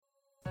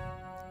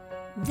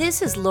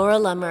This is Laura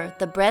Lummer,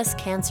 the Breast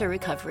Cancer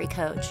Recovery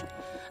Coach.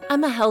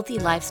 I'm a healthy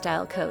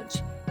lifestyle coach,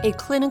 a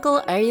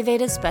clinical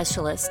Ayurveda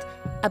specialist,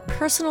 a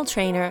personal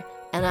trainer,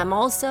 and I'm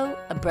also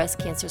a breast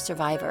cancer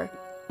survivor.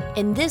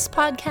 In this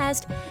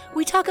podcast,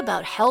 we talk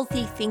about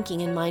healthy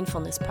thinking and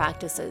mindfulness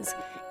practices,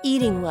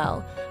 eating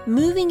well,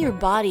 moving your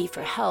body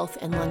for health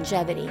and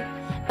longevity,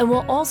 and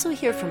we'll also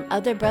hear from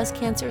other breast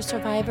cancer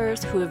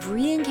survivors who have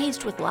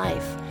re-engaged with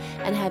life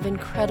and have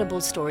incredible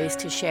stories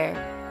to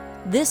share.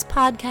 This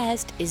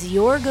podcast is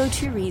your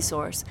go-to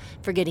resource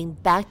for getting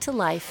back to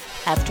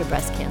life after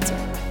breast cancer.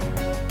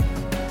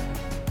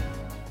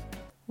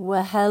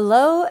 Well,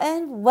 hello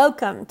and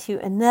welcome to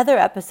another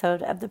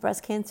episode of the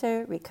Breast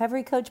Cancer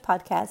Recovery Coach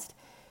podcast.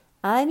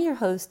 I'm your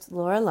host,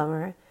 Laura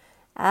Lummer.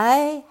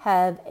 I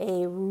have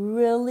a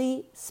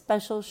really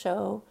special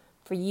show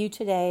for you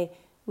today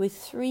with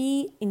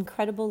three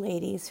incredible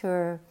ladies who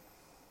are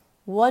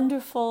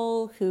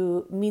wonderful,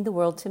 who mean the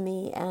world to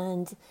me,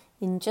 and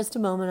in just a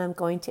moment, I'm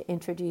going to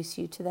introduce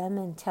you to them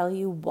and tell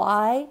you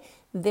why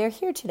they're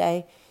here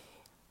today.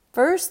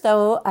 First,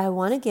 though, I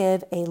want to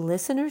give a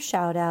listener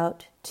shout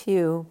out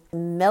to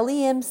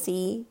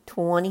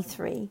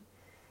MellieMC23.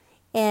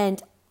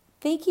 And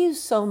thank you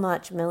so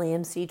much,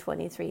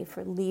 MellieMC23,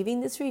 for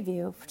leaving this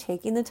review, for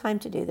taking the time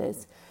to do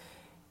this.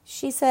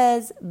 She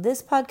says,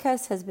 this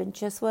podcast has been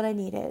just what I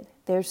needed.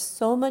 There's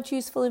so much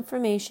useful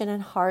information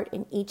and heart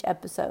in each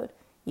episode.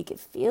 You can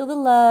feel the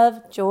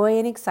love, joy,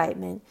 and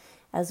excitement,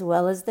 as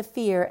well as the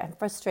fear and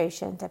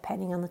frustration,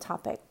 depending on the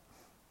topic.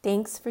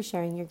 Thanks for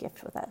sharing your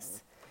gift with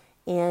us.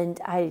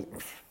 And I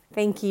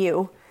thank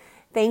you.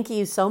 Thank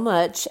you so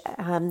much.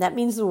 That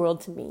means the world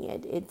to me.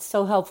 It's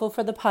so helpful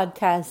for the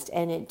podcast.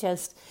 And it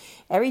just,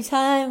 every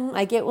time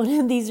I get one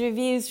of these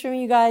reviews from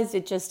you guys,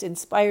 it just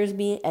inspires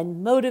me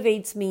and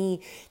motivates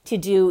me to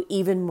do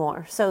even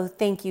more. So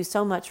thank you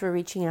so much for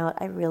reaching out.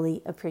 I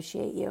really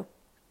appreciate you.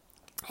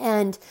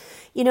 And,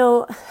 you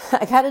know,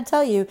 I got to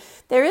tell you,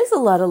 there is a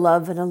lot of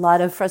love and a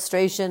lot of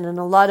frustration and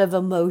a lot of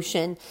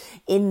emotion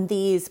in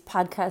these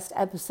podcast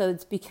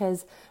episodes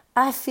because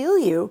I feel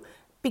you,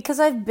 because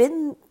I've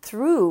been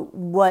through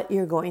what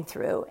you're going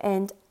through.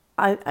 And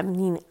I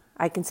mean,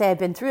 I can say I've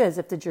been through it as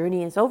if the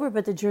journey is over,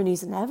 but the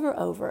journey's never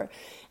over.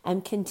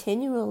 I'm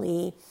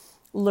continually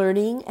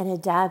learning and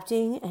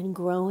adapting and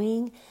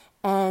growing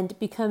and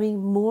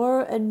becoming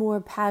more and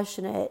more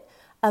passionate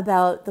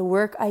about the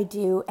work I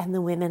do and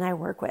the women I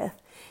work with.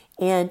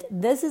 And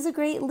this is a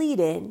great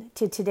lead-in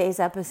to today's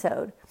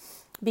episode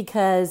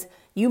because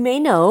you may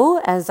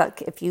know, as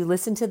if you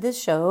listen to this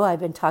show, I've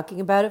been talking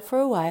about it for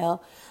a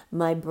while,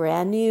 my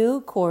brand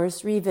new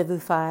course,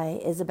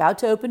 REVIVIFY, is about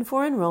to open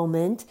for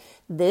enrollment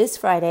this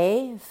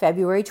Friday,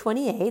 February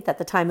 28th. At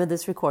the time of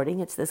this recording,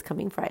 it's this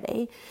coming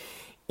Friday.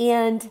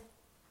 And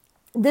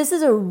this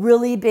is a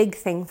really big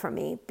thing for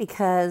me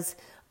because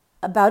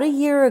about a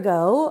year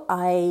ago,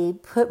 I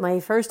put my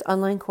first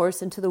online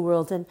course into the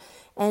world, and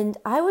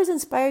I was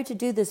inspired to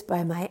do this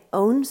by my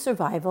own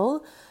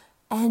survival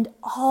and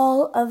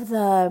all of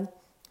the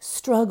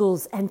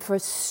struggles and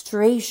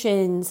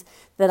frustrations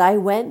that I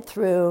went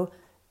through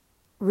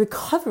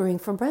recovering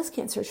from breast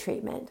cancer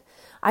treatment.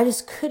 I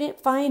just couldn't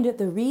find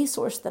the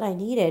resource that I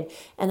needed,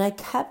 and I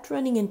kept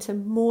running into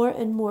more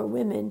and more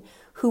women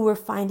who were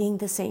finding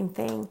the same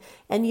thing.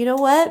 And you know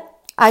what?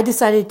 I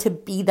decided to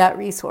be that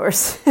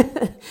resource.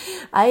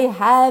 I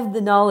have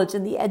the knowledge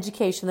and the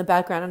education, the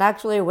background, and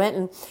actually I went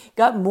and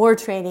got more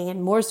training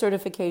and more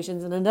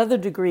certifications and another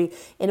degree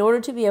in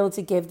order to be able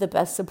to give the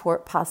best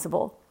support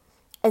possible.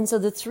 And so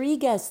the three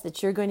guests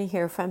that you're going to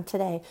hear from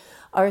today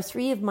are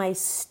three of my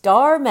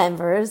star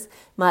members,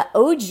 my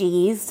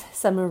OGs,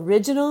 some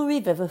original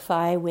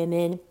Revivify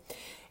women.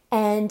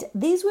 And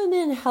these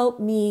women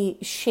helped me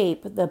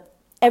shape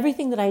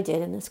everything that I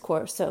did in this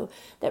course. So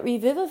that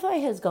Revivify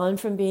has gone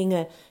from being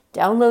a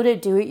download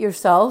it, do it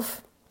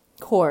yourself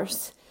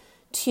course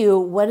to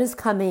what is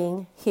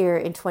coming here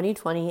in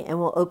 2020 and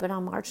will open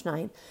on March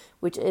 9th,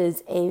 which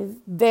is a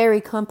very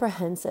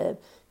comprehensive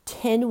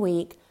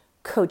 10-week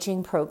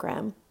coaching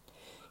program.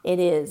 It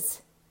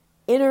is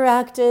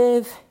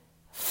interactive,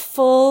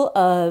 full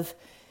of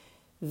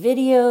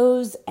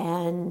videos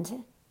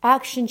and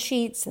action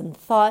sheets and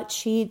thought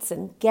sheets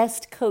and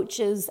guest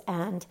coaches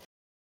and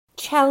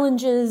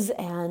challenges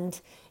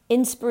and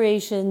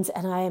inspirations,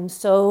 and I am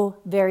so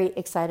very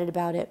excited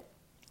about it.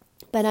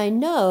 But I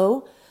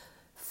know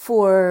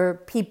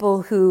for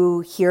people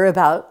who hear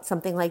about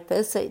something like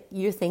this, that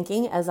you're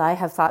thinking, as I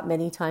have thought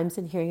many times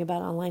in hearing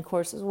about online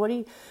courses, what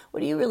do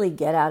you really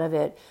get out of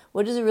it?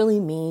 What does it really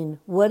mean?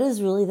 What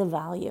is really the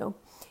value?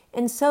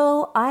 And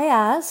so I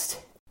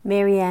asked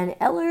Ann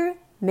Eller,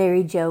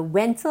 Jo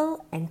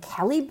Wentzel, and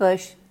Kelly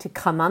Busch to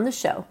come on the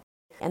show.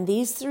 And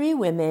these three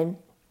women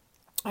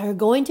are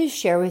going to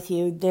share with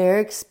you their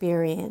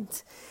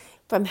experience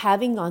from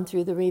having gone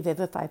through the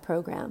Revivify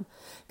program.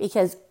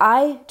 Because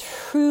I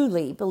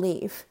truly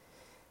believe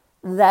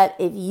that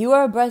if you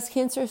are a breast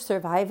cancer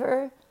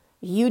survivor,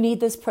 you need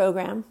this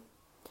program.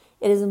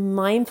 It is a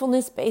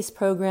mindfulness-based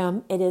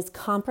program. It is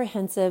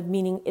comprehensive,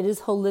 meaning it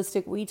is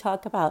holistic. We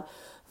talk about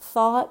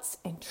thoughts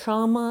and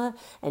trauma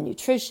and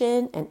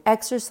nutrition and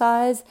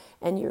exercise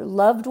and your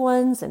loved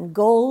ones and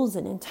goals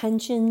and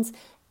intentions,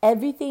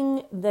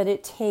 everything that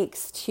it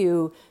takes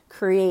to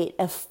create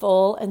a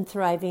full and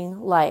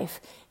thriving life.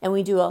 And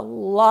we do a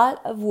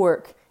lot of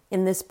work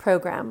in this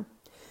program.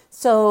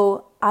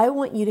 So I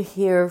want you to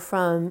hear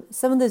from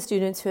some of the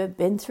students who have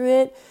been through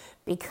it,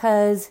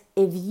 because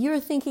if you're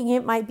thinking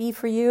it might be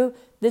for you,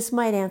 this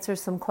might answer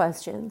some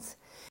questions.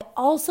 I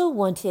also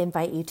want to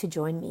invite you to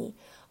join me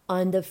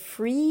on the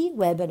free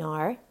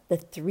webinar, The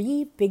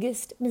 3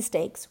 Biggest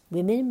Mistakes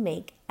Women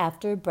Make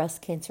After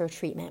Breast Cancer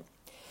Treatment.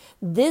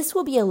 This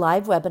will be a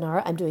live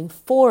webinar. I'm doing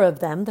 4 of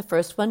them, the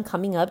first one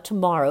coming up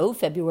tomorrow,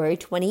 February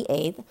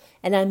 28th,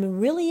 and I'm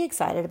really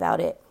excited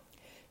about it.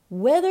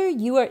 Whether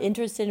you are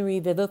interested in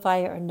Revivify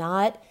or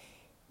not,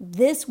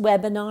 this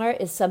webinar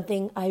is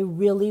something I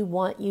really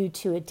want you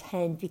to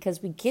attend,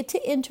 because we get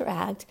to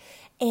interact,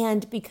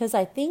 and because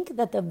I think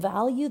that the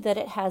value that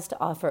it has to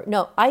offer,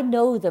 I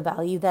know the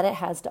value that it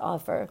has to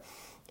offer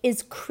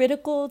is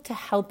critical to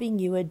helping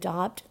you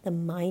adopt the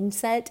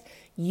mindset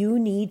you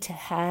need to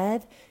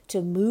have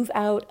to move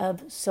out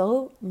of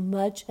so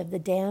much of the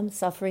damn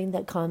suffering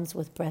that comes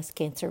with breast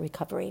cancer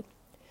recovery.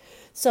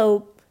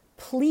 So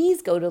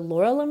please go to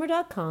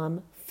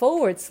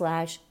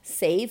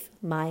lauralummer.com/save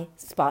my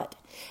spot.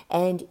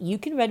 And you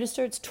can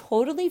register. It's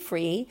totally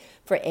free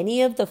for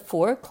any of the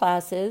 4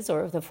 classes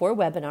or the 4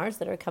 webinars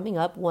that are coming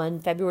up. One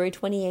February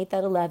 28th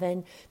at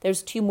 11.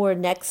 There's 2 more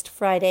next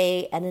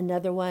Friday and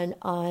another one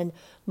on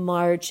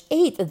March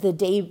 8th, the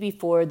day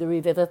before the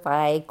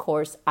Revivify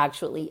course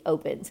actually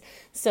opens.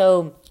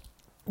 So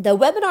the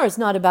webinar is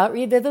not about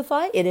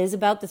Revivify. It is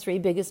about the 3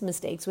 biggest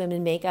mistakes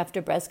women make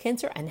after breast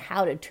cancer and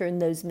how to turn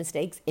those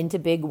mistakes into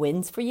big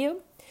wins for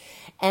you.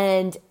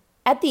 And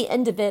at the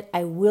end of it,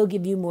 I will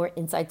give you more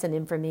insights and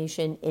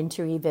information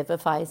into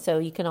Revivify, so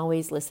you can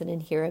always listen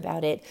and hear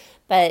about it.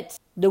 But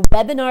the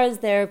webinar is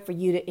there for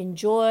you to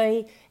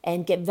enjoy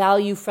and get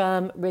value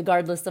from,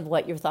 regardless of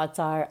what your thoughts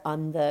are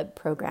on the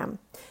program.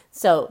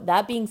 So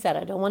that being said,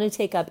 I don't want to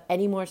take up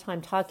any more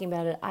time talking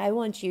about it. I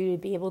want you to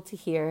be able to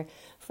hear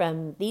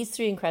from these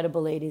 3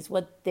 incredible ladies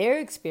what their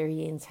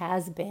experience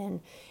has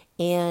been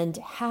and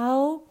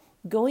how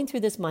going through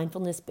this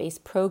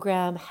mindfulness-based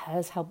program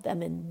has helped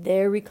them in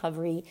their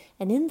recovery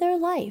and in their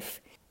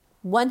life.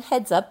 One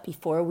heads up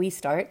before we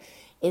start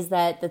is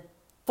that the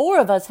 4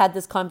 of us had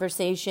this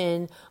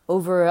conversation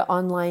over an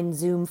online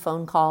Zoom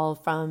phone call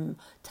from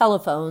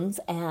telephones,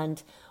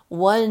 and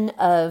one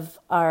of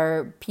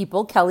our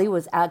people, Kelly,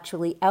 was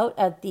actually out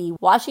at the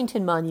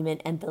Washington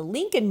Monument and the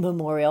Lincoln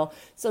Memorial.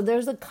 So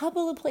there's a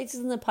couple of places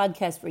in the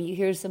podcast where you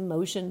hear some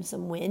motion,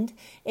 some wind.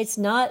 It's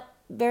not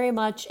very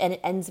much, and it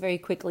ends very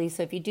quickly.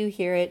 So if you do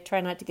hear it, try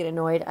not to get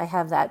annoyed. I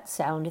have that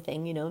sound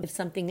thing, if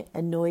something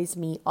annoys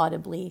me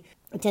audibly,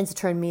 it tends to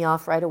turn me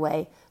off right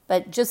away.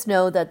 But just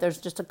know that there's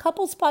just a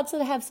couple spots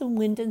that have some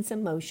wind and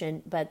some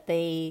motion, but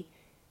they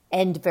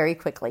end very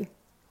quickly.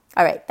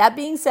 All right, that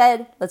being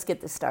said, let's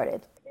get this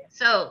started.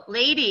 So,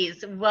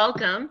 ladies,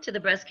 welcome to the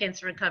Breast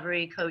Cancer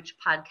Recovery Coach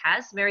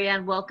podcast.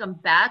 Marianne, welcome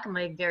back.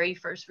 My very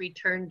first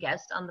return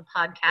guest on the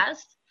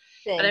podcast.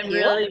 But I'm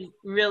really,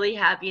 really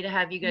happy to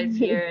have you guys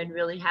here, and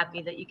really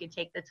happy that you could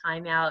take the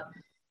time out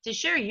to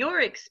share your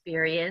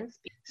experience.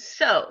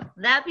 So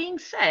that being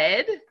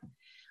said,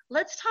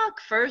 let's talk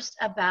first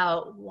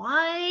about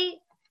why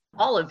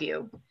all of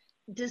you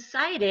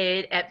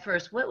decided at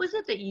first, what was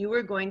it that you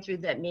were going through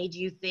that made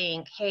you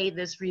think, hey,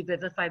 this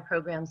Revivify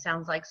program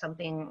sounds like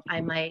something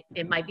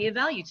it might be of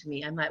value to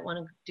me. I might want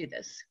to do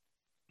this.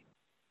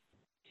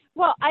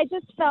 Well, I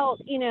just felt,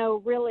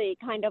 really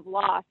kind of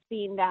lost,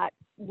 being that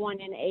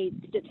 1 in 8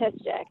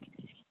 statistic.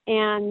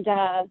 And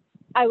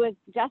I was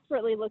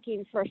desperately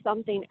looking for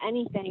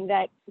anything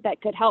that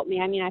could help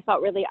me. I mean, I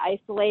felt really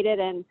isolated,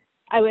 and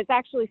I was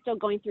actually still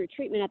going through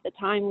treatment at the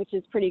time, which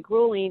is pretty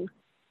grueling.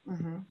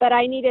 Mm-hmm. But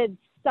I needed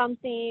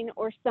something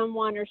or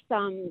someone or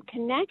some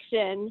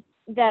connection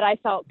that I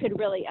felt could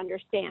really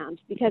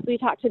understand, because we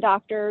talked to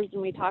doctors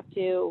and we talked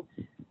to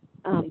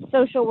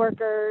social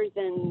workers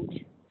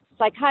and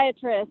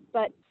psychiatrists,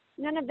 but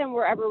none of them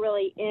were ever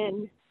really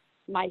in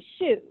my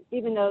shoes,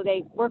 even though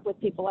they work with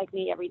people like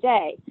me every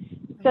day.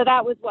 So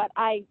that was what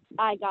I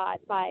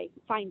got by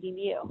finding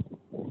you.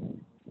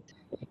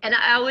 And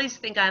I always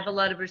think I have a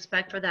lot of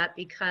respect for that,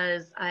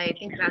 because I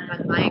think back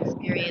on my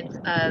experience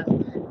of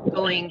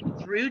going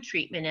through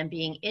treatment and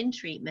being in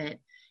treatment,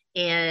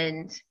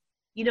 and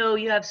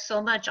you have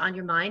so much on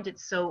your mind.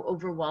 It's so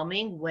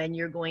overwhelming when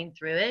you're going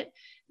through it,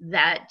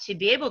 that to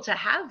be able to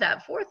have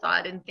that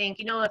forethought and think,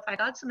 if I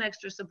got some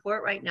extra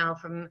support right now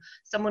from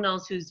someone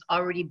else who's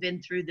already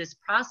been through this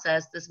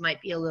process, this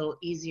might be a little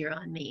easier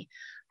on me.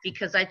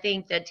 Because I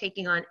think that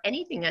taking on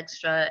anything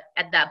extra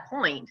at that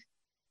point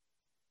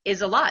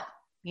is a lot.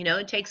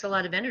 It takes a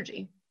lot of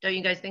energy. Don't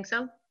you guys think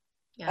so?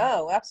 Yeah.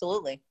 Oh,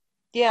 absolutely.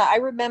 Yeah, I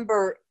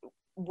remember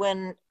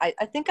when I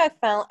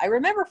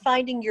remember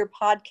finding your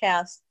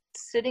podcast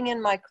sitting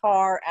in my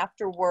car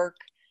after work,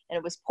 and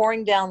it was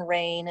pouring down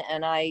rain,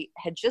 and I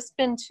had just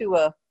been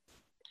to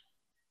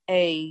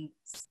a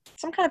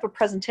some kind of a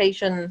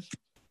presentation.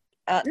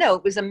 No,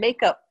 it was a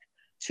makeup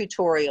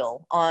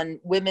tutorial on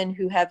women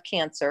who have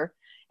cancer.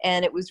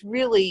 And it was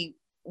really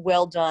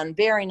well done,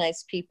 very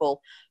nice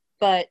people.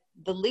 But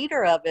the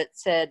leader of it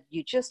said,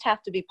 you just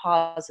have to be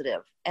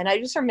positive. And I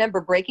just remember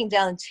breaking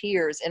down in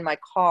tears in my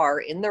car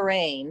in the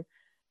rain,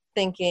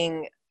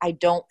 thinking, I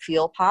don't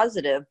feel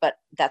positive, but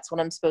that's what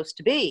I'm supposed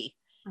to be.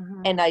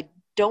 Mm-hmm. And I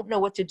don't know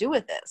what to do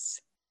with this.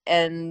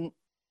 And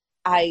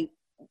I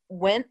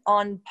went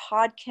on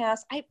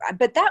podcasts,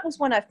 but that was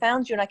when I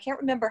found you, and I can't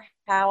remember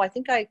how. I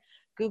think I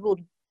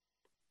Googled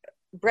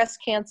breast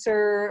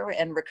cancer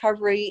and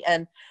recovery,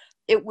 and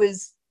it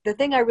was, the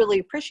thing I really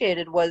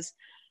appreciated was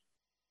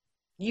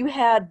you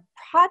had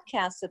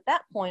podcasts at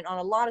that point on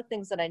a lot of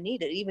things that I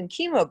needed, even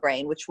chemo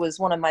brain, which was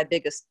one of my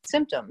biggest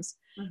symptoms.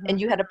 Mm-hmm.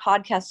 And you had a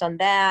podcast on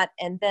that.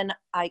 And then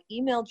I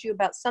emailed you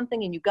about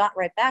something and you got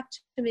right back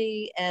to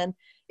me. And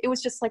it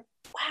was just like,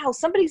 wow,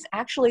 somebody's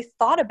actually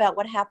thought about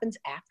what happens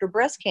after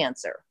breast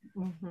cancer.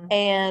 Mm-hmm.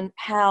 And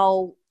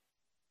how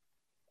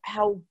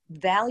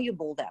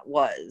valuable that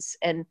was,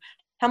 and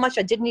how much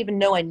I didn't even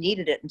know I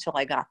needed it until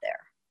I got there.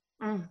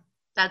 Mm.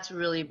 That's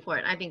really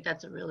important. I think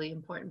that's a really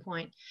important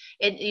point.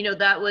 And,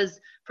 that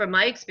was, from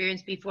my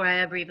experience before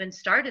I ever even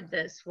started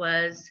this,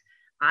 was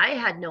I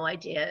had no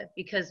idea,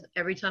 because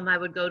every time I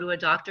would go to a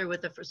doctor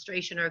with a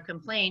frustration or a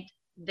complaint,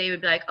 they would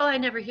be like, oh, I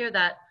never hear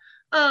that.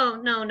 Oh,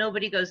 no,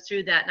 nobody goes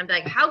through that. And I'm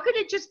like, how could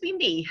it just be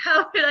me?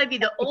 How could I be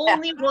the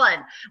only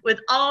one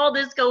with all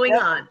this going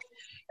on?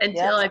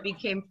 Until I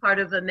became part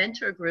of a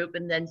mentor group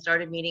and then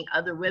started meeting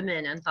other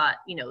women and thought,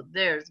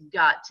 there's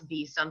got to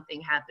be something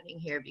happening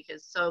here,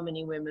 because so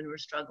many women were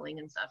struggling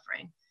and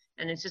suffering.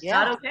 And it's just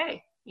not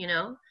okay,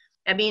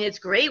 I mean, it's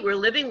great. We're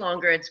living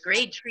longer. It's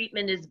great.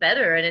 Treatment is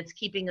better and it's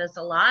keeping us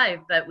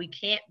alive, but we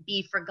can't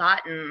be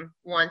forgotten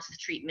once the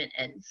treatment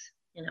ends,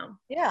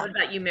 Yeah. What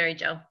about you, Mary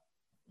Jo?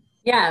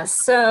 Yeah,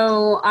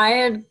 so I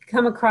had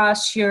come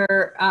across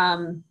your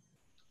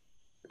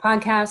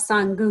podcasts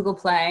on Google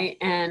Play,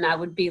 and I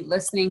would be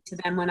listening to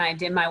them when I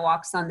did my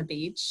walks on the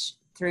beach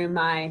through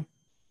my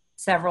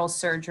several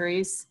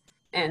surgeries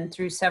and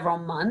through several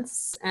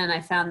months. And I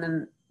found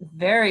them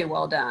very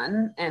well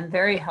done and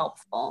very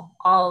helpful.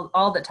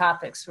 All the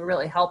topics were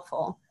really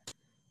helpful.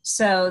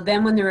 So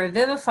then when the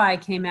Revivify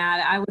came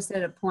out, I was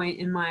at a point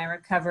in my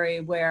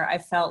recovery where I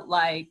felt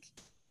like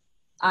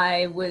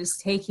I was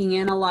taking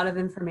in a lot of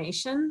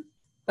information,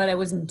 but I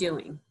wasn't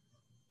doing.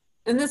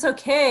 And that's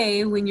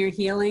okay when you're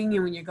healing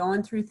and when you're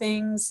going through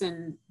things.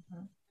 And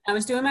I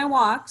was doing my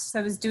walks.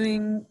 I was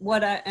doing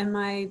and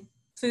my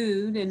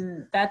food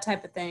and that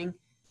type of thing.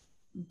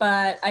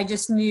 But I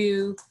just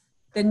knew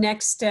the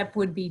next step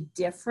would be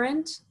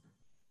different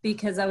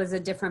because I was a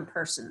different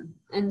person.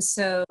 And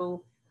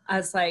so I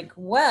was like,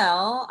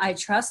 well, I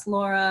trust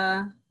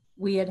Laura.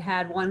 We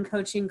had one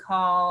coaching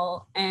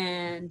call.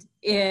 And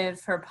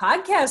if her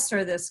podcasts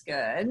are this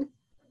good,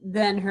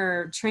 then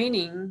her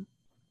training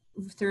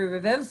through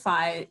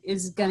Revivify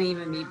is going to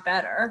even be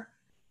better.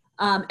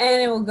 And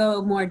it will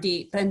go more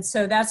deep. And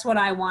so that's what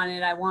I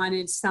wanted. I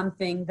wanted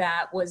something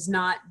that was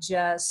not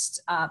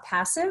just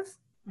passive,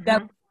 mm-hmm.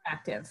 that was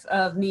active,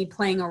 of me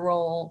playing a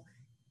role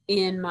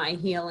in my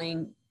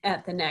healing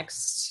at the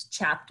next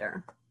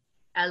chapter.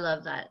 I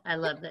love that. I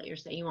love that you're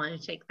saying you want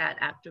to take that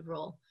active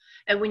role.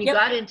 And when you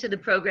got into the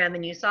program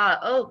and you saw,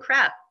 oh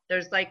crap,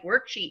 there's like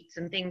worksheets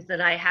and things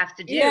that I have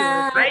to do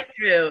right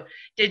through.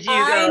 Did you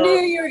I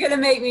knew you were going to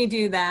make me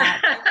do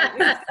that.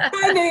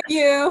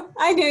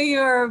 I knew you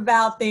were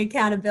about the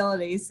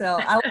accountability. So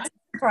I was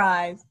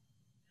surprised.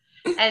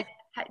 And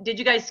did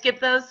you guys skip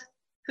those?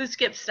 Who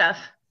skipped stuff?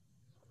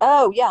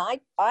 Oh yeah,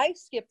 I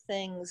skip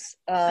things.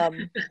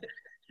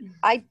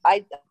 I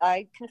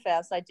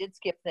confess I did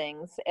skip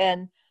things,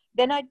 and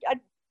then I'd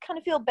kind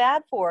of feel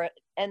bad for it,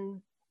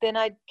 and then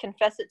I'd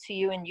confess it to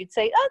you, and you'd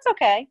say, "Oh, it's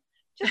okay.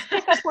 Just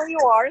pick up where you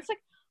are." It's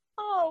like,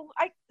 oh,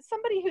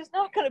 somebody who's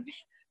not going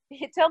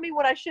to tell me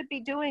what I should be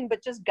doing,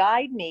 but just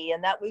guide me,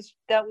 and that was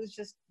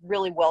just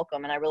really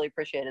welcome, and I really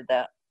appreciated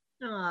that.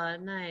 Oh,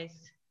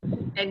 nice.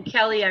 And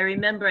Kelly, I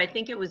remember, I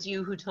think it was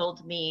you who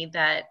told me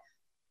that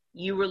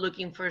you were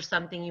looking for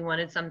something, you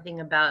wanted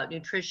something about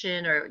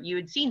nutrition, or you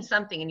had seen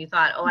something and you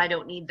thought, oh, I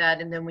don't need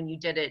that. And then when you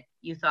did it,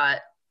 you thought,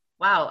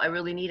 wow, I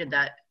really needed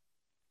that.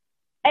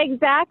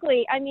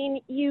 Exactly. I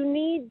mean, you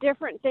need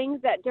different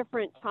things at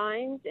different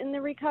times in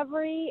the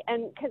recovery,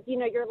 and because,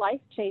 your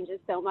life changes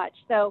so much.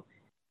 So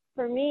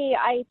for me,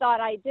 I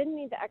thought I didn't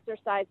need the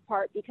exercise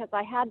part because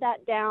I had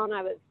that down.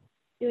 I was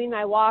doing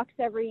my walks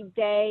every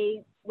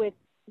day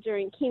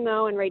during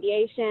chemo and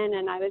radiation,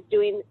 and I was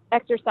doing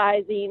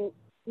exercising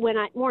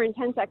more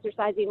intense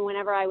exercising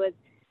whenever I was,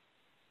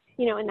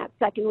 in that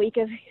second week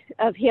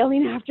of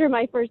healing after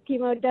my first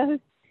chemo dose.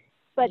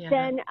 But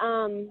then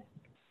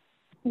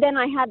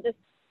I had this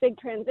big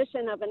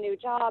transition of a new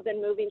job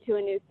and moving to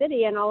a new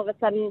city, and all of a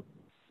sudden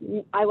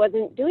I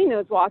wasn't doing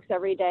those walks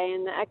every day,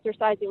 and the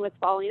exercising was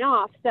falling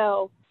off.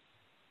 So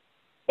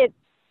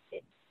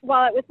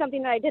while it was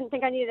something that I didn't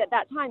think I needed at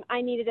that time,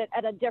 I needed it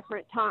at a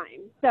different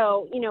time.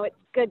 So, it's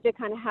good to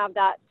kind of have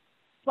that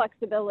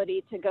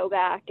flexibility to go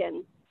back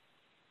and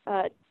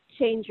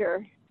change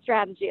your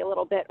strategy a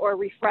little bit or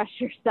refresh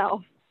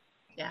yourself.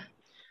 Yeah.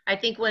 I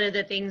think one of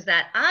the things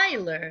that I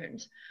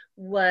learned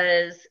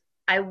was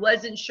I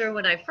wasn't sure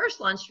when I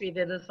first launched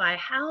Revivify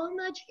how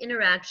much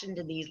interaction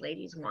did these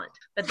ladies want.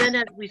 But then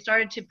as we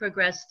started to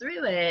progress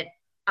through it,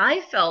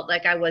 I felt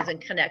like I wasn't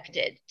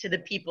connected to the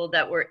people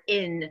that were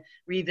in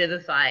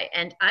Revivify.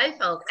 And I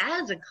felt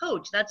as a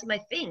coach, that's my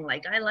thing.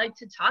 Like, I like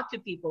to talk to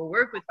people,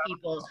 work with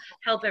people,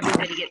 help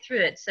everybody get through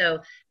it. So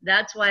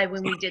that's why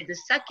when we did the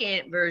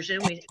second version,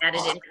 we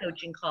added in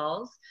coaching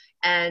calls.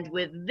 And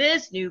with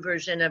this new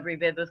version of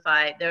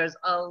Revivify, there's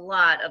a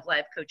lot of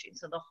live coaching.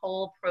 So the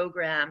whole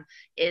program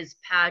is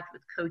packed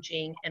with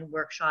coaching and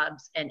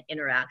workshops and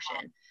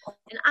interaction.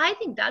 And I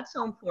think that's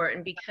so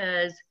important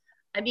because,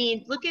 I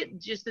mean, look at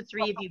just the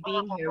three of you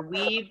being here.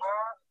 We've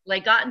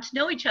like gotten to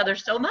know each other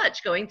so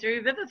much going through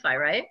Revivify,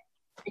 right?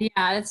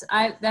 Yeah,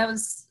 that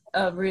was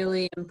a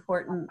really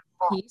important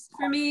piece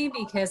for me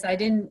because I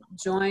didn't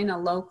join a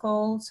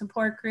local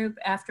support group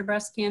after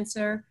breast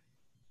cancer.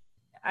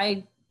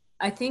 I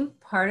think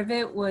part of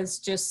it was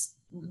just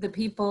the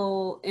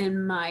people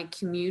in my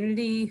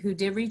community who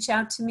did reach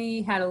out to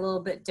me had a little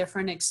bit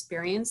different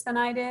experience than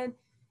I did.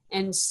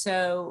 And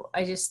so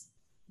I just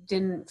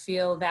didn't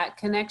feel that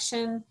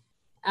connection.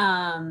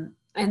 And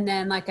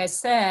then, like I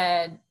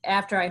said,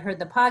 after I heard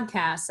the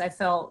podcast, I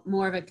felt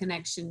more of a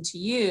connection to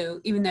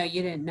you, even though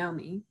you didn't know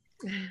me.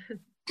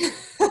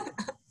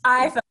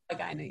 I felt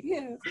like I knew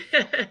you.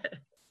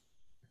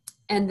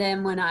 And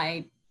then when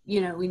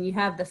when you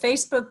have the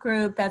Facebook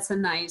group, that's a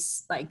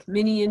nice like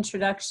mini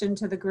introduction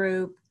to the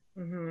group.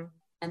 Mm-hmm.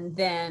 And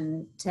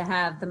then to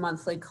have the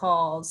monthly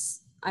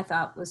calls, I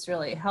thought was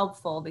really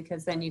helpful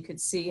because then you could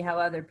see how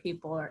other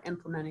people are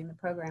implementing the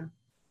program.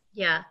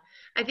 Yeah,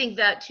 I think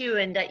that too,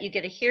 and that you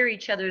get to hear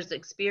each other's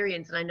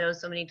experience. And I know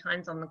so many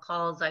times on the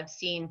calls, I've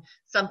seen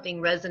something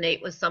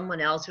resonate with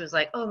someone else who was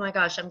like, oh my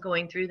gosh, I'm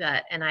going through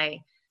that. And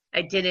I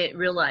didn't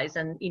realize,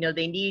 and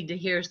they need to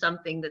hear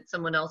something that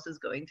someone else is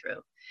going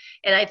through.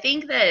 And I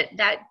think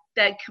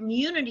that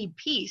community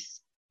piece,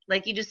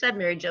 like you just said,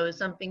 Mary Jo, is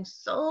something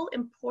so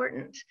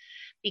important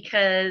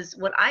because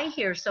what I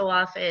hear so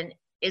often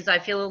is I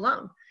feel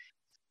alone.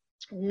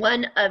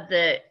 One of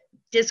the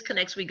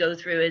disconnects we go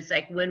through is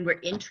like when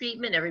we're in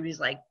treatment, everybody's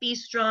like, be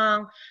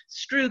strong,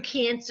 screw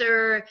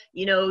cancer,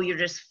 you're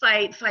just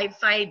fight,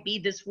 be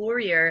this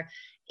warrior.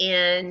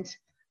 And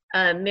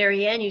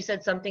Marianne, you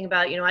said something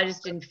about, I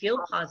just didn't feel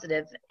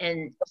positive.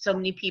 And so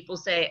many people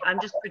say, I'm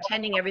just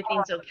pretending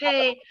everything's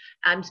okay.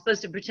 I'm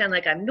supposed to pretend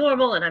like I'm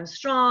normal and I'm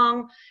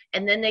strong.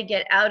 And then they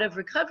get out of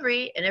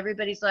recovery and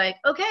everybody's like,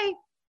 okay,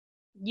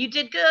 you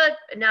did good.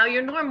 And now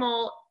you're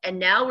normal. And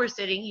now we're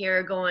sitting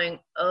here going,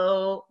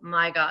 oh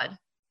my God,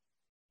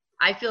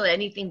 I feel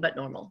anything but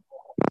normal.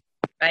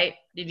 Right?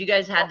 Did you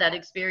guys have that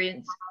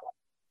experience?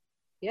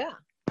 Yeah.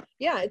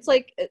 It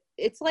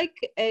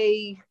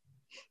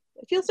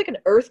feels like an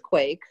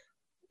earthquake,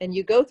 and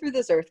you go through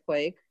this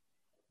earthquake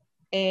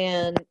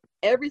and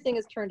everything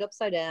is turned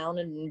upside down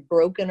and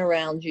broken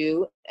around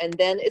you, and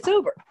then it's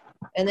over,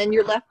 and then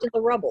you're left in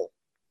the rubble,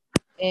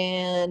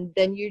 and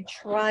then you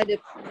try to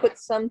put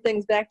some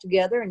things back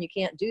together and you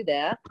can't do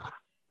that,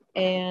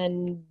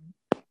 and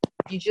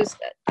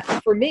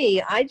for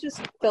me, I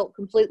just felt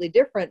completely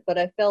different, but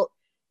I felt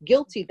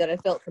guilty that I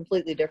felt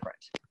completely different.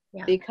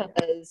 Yeah.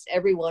 Because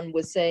everyone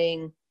was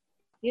saying,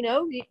 you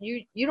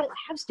don't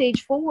have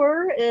stage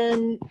 4,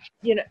 and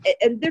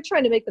and they're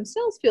trying to make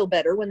themselves feel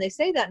better when they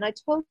say that, and I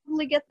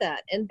totally get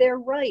that, and they're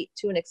right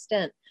to an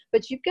extent,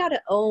 but you've got to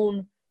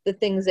own the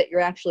things that you're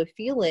actually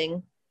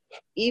feeling,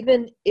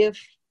 even if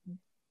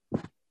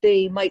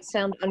they might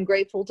sound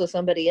ungrateful to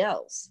somebody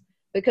else,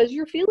 because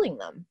you're feeling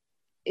them.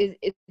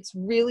 It's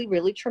really,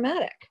 really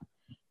traumatic.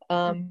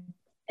 And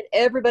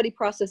everybody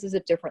processes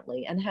it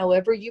differently, and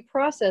however you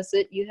process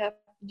it,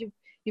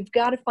 you've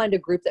got to find a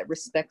group that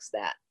respects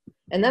that.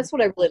 And that's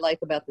what I really like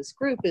about this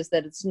group, is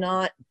that it's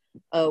not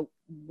a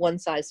one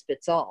size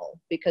fits all,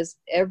 because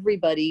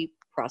everybody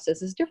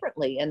processes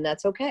differently, and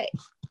that's okay.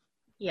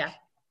 Yeah,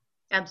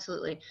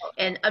 absolutely.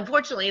 And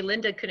unfortunately,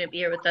 Linda couldn't be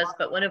here with us,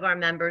 but one of our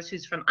members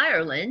who's from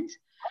Ireland,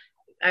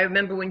 I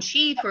remember when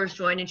she first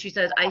joined, and she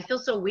says, I feel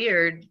so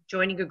weird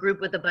joining a group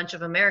with a bunch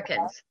of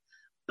Americans.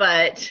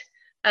 But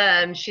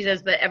she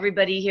says, but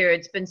everybody here,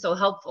 it's been so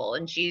helpful.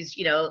 And she's,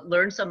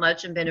 learned so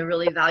much and been a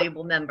really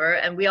valuable member.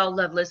 And we all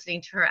love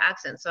listening to her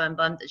accent. So I'm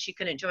bummed that she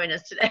couldn't join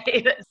us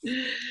today.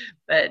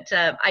 but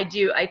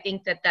I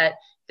think that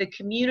the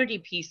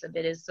community piece of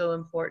it is so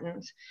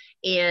important.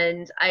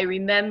 And I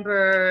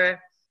remember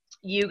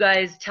you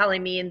guys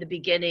telling me in the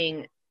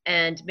beginning,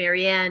 and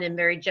Marianne and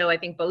Mary Jo, I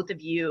think both of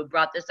you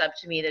brought this up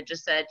to me, that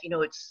just said,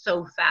 it's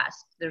so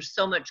fast. There's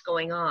so much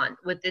going on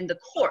within the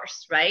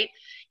course, right?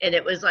 And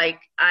it was like,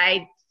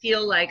 I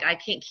feel like I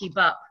can't keep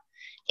up.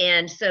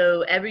 And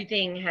so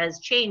everything has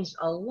changed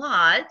a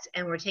lot,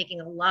 and we're taking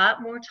a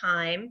lot more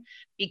time,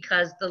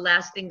 because the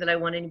last thing that I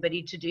want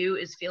anybody to do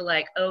is feel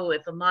like, oh,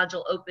 if a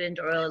module opened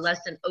or a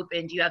lesson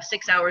opened, you have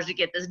 6 hours to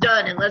get this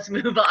done and let's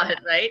move on,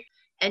 right?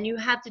 and you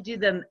have to do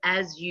them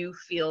as you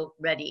feel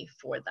ready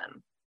for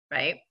them,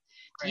 right?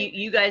 Do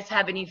you guys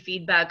have any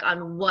feedback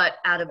on what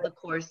out of the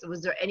course,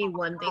 was there any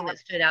one thing that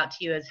stood out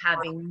to you as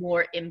having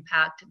more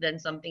impact than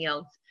something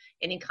else,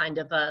 any kind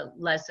of a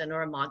lesson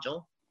or a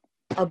module?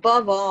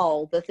 Above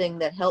all, the thing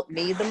that helped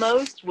me the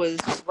most was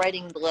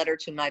writing the letter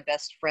to my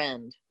best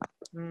friend.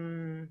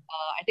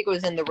 I think it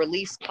was in the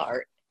release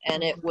part.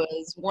 And it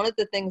was one of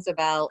the things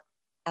about,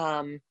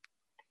 I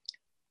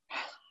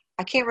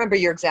can't remember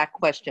your exact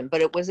question,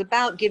 but it was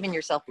about giving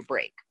yourself a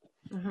break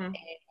and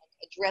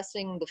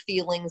addressing the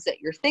feelings that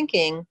you're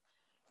thinking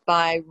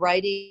by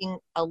writing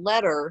a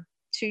letter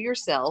to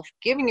yourself,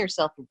 giving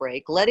yourself a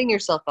break, letting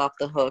yourself off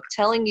the hook,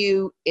 telling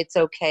you it's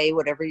okay,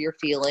 whatever you're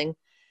feeling,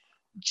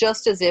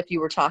 just as if you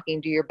were talking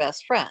to your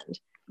best friend.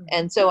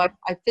 And so I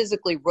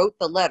physically wrote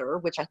the letter,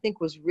 which I think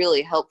was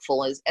really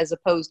helpful as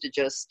opposed to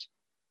just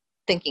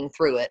thinking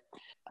through it.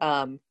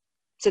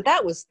 So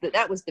that was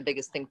the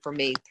biggest thing for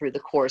me through the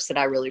course that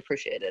I really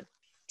appreciated.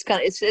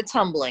 It's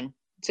humbling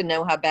to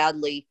know how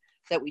badly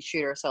that we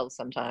treat ourselves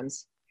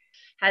sometimes.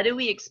 How do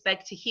we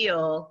expect to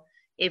heal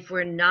if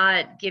we're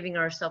not giving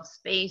ourselves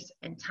space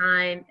and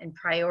time and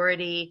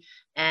priority,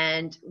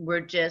 and we're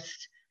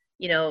just,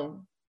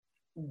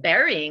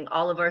 burying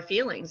all of our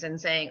feelings and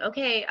saying,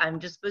 okay, I'm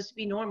just supposed to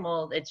be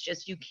normal. It's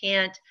just, you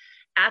can't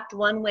act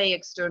one way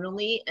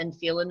externally and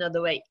feel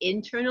another way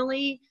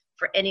internally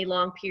for any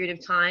long period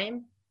of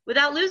time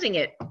without losing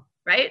it,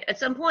 right? At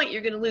some point,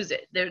 you're going to lose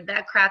it.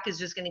 That crack is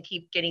just going to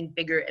keep getting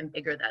bigger and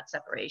bigger, that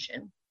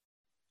separation.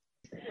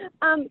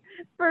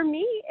 For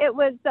me, it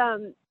was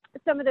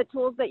some of the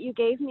tools that you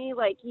gave me,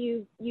 like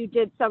you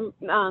did some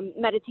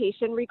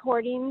meditation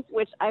recordings,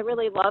 which I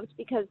really loved,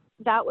 because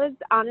that was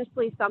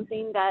honestly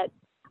something that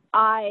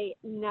I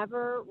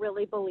never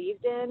really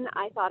believed in.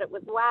 I thought it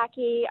was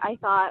wacky. I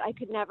thought I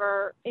could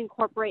never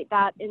incorporate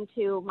that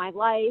into my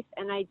life,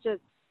 and it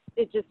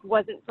just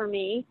wasn't for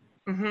me.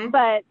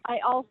 But I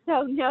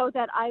also know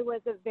that I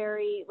was a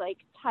very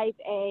type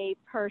A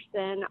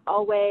person,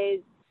 always,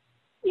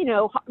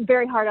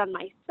 very hard on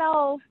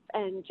myself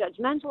and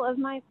judgmental of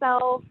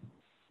myself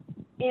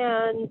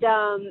and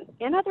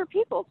other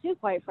people too,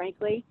 quite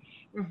frankly.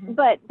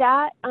 But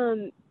that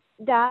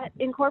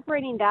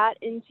incorporating that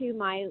into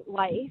my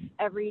life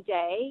every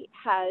day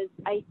has,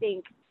 I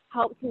think,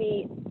 helped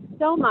me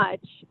so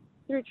much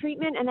through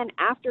treatment and then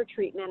after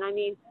treatment. I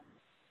mean,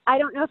 I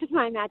don't know if it's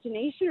my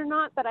imagination or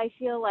not, but I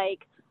feel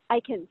like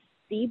I can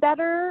see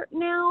better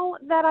now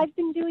that I've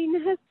been doing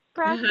this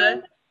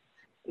practice.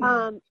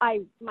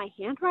 My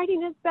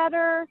handwriting is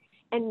better,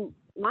 and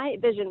my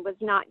vision was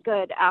not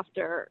good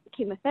after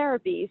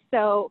chemotherapy.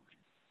 So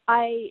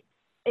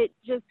it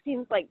just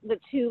seems like the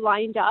two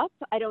lined up.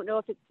 I don't know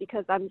if it's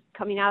because I'm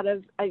coming out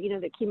of,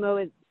 the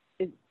chemo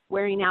is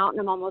wearing out and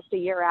I'm almost a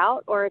year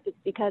out, or if it's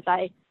because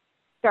I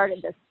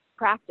started this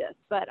practice,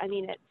 but I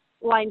mean, it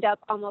lined up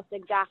almost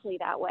exactly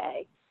that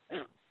way.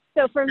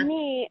 So for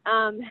me,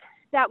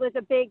 that was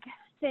a big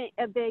thing,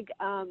 a big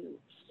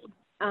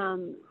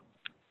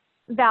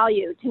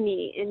value to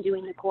me in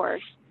doing the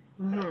course.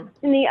 And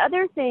the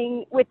other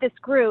thing with this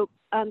group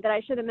that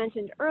I should have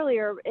mentioned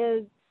earlier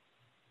is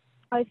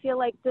I feel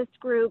like this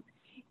group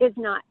is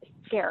not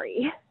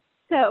scary.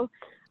 So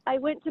I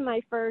went to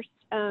my first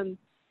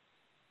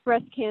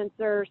breast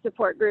cancer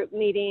support group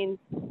meeting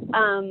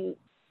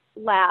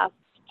last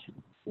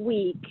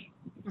week,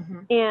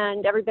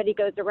 and everybody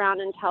goes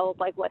around and tells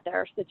what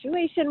their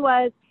situation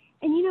was.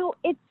 And,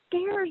 it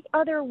scares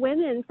other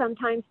women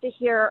sometimes to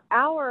hear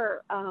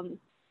our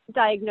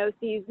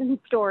diagnoses and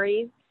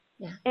stories.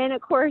 Yeah. And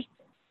of course,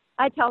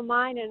 I tell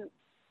mine, and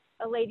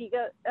a lady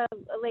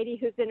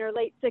who's in her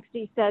late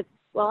 60s says,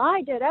 "Well,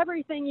 I did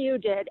everything you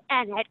did,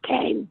 and it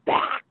came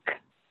back."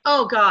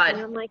 Oh God!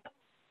 And I'm like,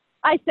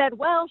 I said,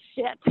 "Well,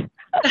 shit."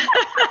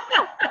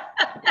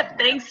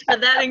 Thanks for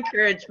that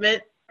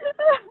encouragement.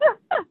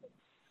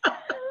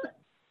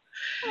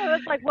 I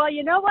was like, well,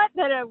 you know what?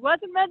 That it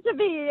wasn't meant to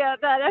be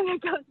that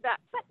it goes back.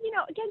 But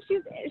again,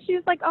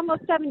 she's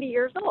almost 70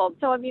 years old,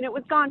 so I mean, it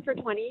was gone for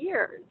 20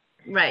 years.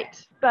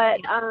 Right. But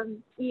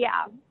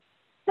yeah.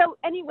 So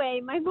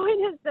anyway, my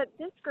point is that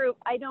this group,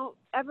 I don't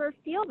ever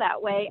feel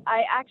that way.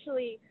 I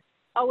actually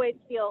always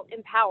feel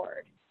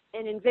empowered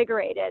and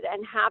invigorated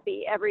and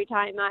happy every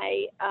time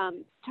I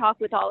talk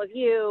with all of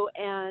you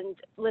and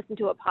listen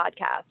to a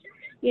podcast.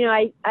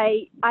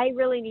 I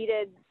really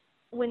needed,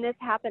 when this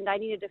happened, I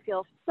needed to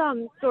feel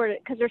some sort of,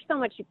 because there's so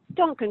much you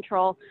don't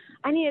control,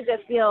 I needed to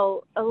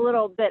feel a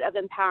little bit of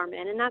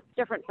empowerment. And that's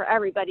different for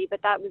everybody,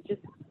 but that was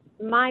just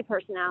my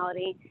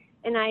personality.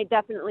 And I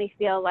definitely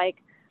feel like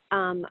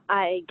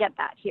I get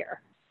that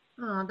here.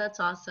 Oh, that's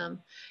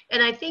awesome.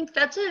 And I think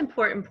that's an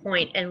important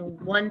point.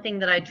 And one thing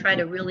that I try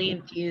to really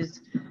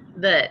infuse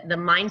the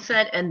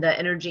mindset and the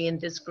energy in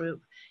this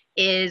group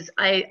is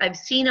I've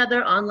seen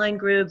other online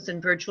groups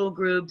and virtual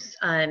groups,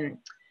 and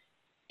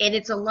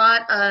it's a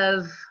lot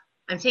of,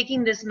 I'm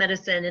taking this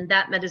medicine and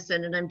that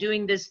medicine, and I'm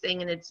doing this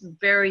thing, and it's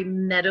very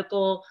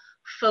medical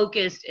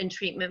focused and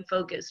treatment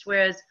focused.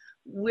 Whereas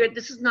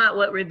this is not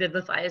what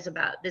Revivify is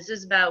about. This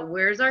is about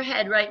where's our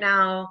head right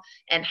now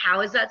and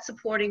how is that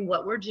supporting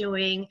what we're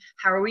doing?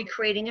 How are we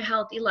creating a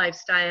healthy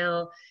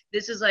lifestyle?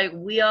 This is like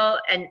we all,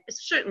 and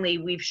certainly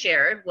we've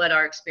shared what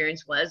our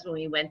experience was when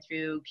we went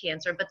through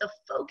cancer, but the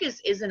focus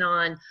isn't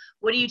on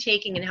what are you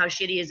taking and how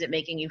shitty is it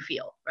making you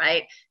feel,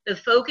 right? The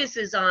focus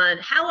is on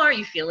how are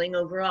you feeling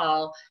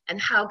overall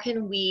and how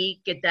can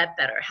we get that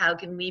better? How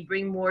can we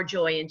bring more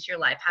joy into your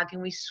life? How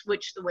can we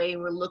switch the way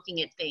we're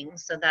looking at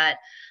things so that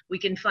we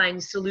can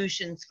find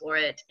solutions for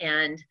it?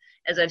 And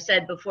as I've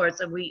said before,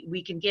 so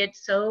we can get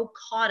so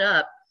caught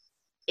up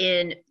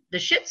in the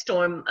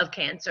shitstorm of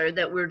cancer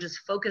that we're just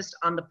focused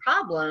on the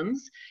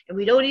problems and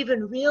we don't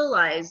even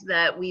realize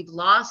that we've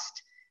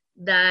lost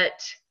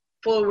that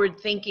forward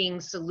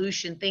thinking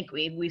solution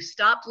we've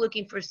stopped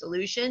looking for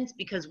solutions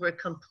because we're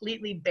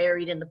completely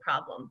buried in the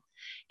problem.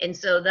 And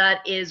so that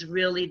is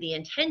really the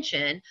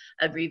intention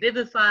of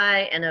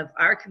Revivify and of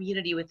our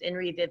community within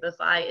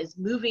Revivify is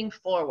moving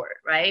forward,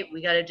 right?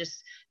 We got to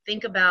just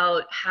think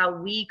about how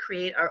we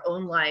create our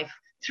own life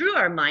through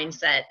our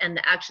mindset and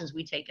the actions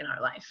we take in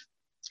our life.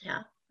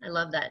 Yeah, I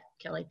love that,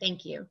 Kelly.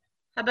 Thank you.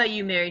 How about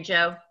you, Mary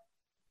Jo?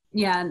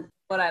 Yeah, and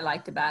what I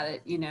liked about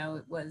it,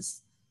 it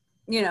was,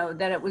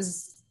 that it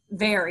was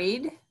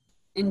varied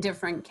in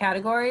different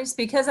categories,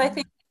 because I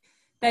think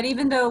that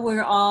even though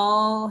we're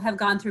all have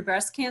gone through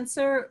breast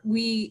cancer,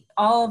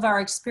 all of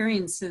our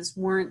experiences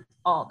weren't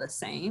all the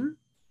same.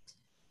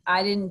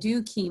 I didn't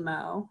do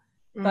chemo,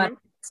 but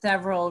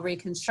several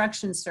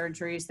reconstruction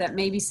surgeries that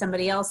maybe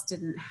somebody else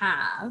didn't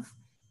have.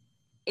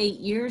 8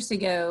 years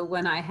ago,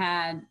 when I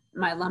had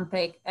my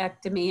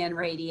lumpectomy and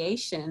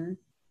radiation,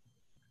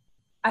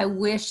 I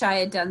wish I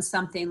had done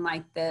something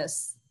like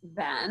this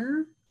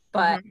then,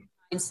 but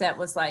mindset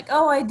was like,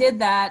 oh, I did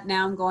that.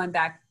 Now I'm going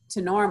back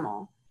to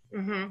normal.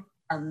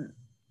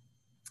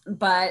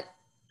 But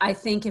I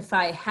think if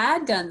I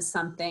had done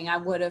something, I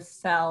would have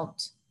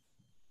felt,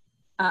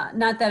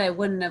 not that I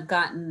wouldn't have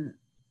gotten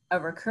a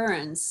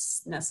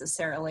recurrence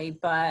necessarily,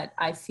 but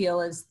I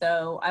feel as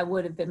though I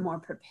would have been more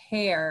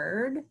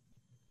prepared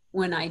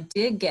when I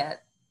did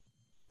get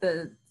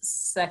the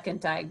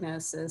second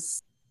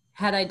diagnosis,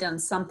 had I done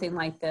something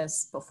like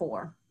this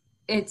before.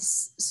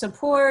 It's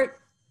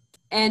support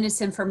and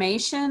it's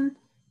information,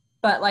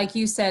 but like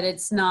you said,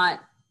 it's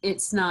not,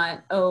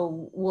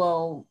 oh,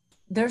 well,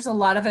 there's a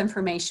lot of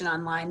information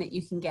online that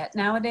you can get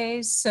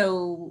nowadays.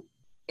 So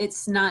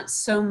it's not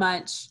so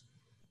much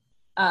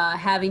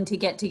having to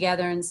get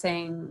together and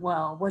saying,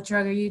 well, what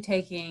drug are you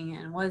taking?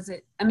 And was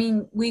it, I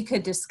mean, we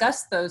could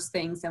discuss those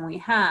things and we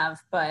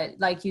have, but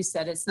like you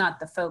said, it's not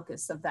the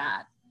focus of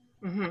that.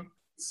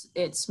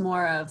 It's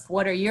more of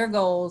what are your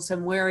goals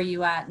and where are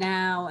you at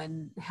now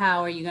and how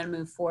are you going to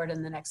move forward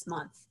in the next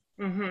month?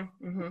 So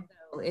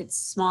it's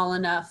small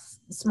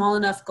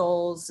enough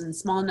goals and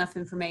small enough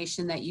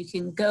information that you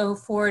can go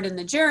forward in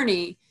the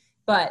journey,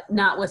 but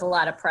not with a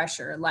lot of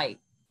pressure. Like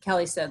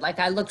Kelly said, like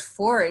I looked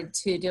forward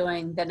to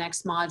doing the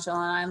next module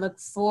and I look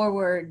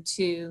forward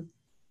to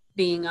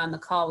being on the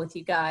call with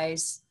you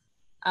guys.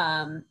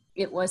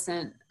 It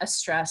wasn't a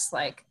stress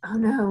like, oh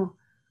no,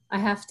 I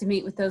have to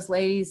meet with those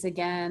ladies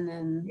again.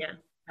 And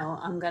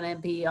I'm going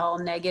to be all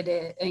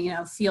negative,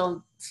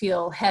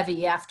 feel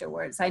heavy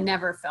afterwards. I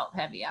never felt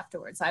heavy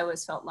afterwards. I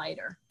always felt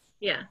lighter.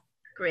 Yeah.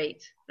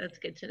 Great. That's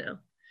good to know.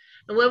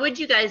 And what would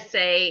you guys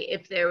say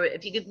if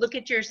you could look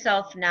at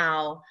yourself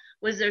now,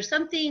 was there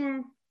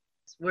something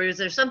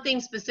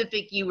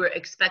specific you were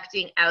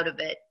expecting out of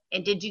it?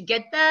 And did you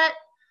get that?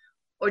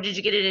 Or did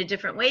you get it a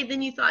different way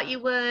than you thought you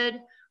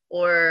would?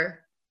 Or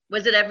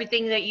was it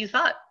everything that you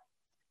thought?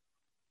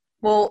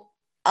 Well,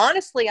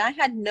 honestly, I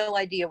had no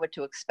idea what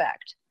to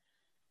expect.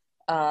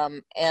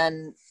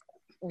 And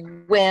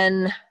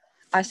when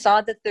I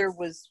saw that there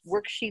was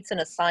worksheets and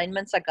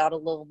assignments, I got a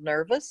little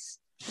nervous.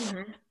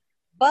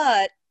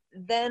 But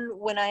then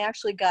when I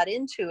actually got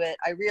into it,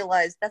 I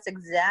realized that's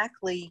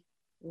exactly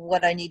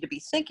what I need to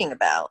be thinking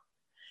about.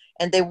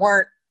 And it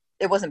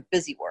wasn't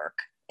busy work.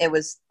 It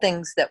was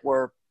things that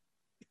were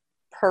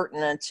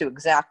pertinent to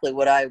exactly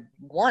what I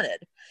wanted.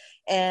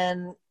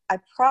 And I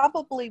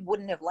probably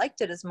wouldn't have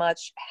liked it as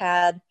much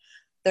had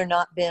there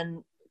not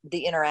been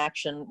the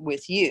interaction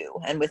with you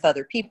and with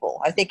other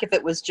people. I think if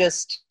it was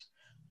just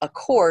a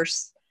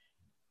course,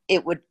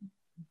 it would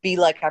be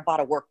like I bought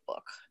a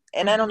workbook,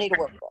 and I don't need a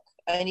workbook.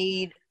 I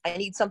need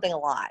something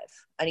alive.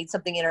 I need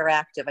something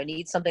interactive. I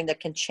need something that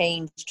can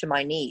change to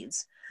my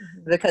needs,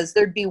 because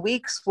there'd be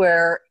weeks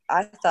where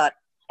I thought,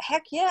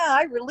 heck yeah,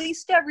 I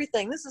released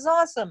everything. This is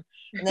awesome.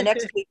 And the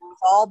next week it was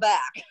all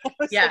back.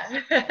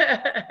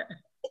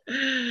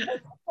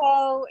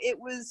 So it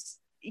was,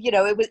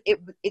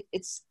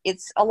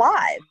 it's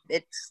alive.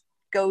 It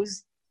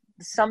goes,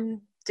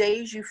 some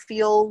days you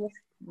feel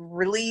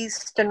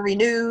released and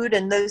renewed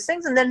and those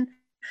things. And then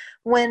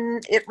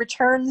when it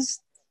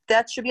returns,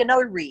 that should be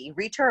another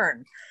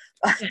return.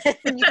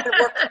 And you can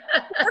work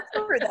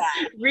through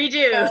that.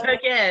 Redo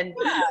again.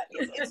 Yeah,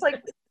 it's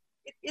like,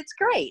 it's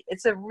great.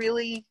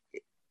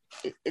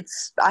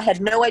 I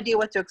had no idea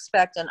what to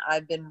expect. And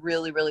I've been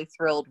really, really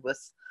thrilled with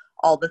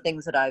all the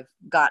things that I've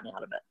gotten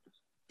out of it.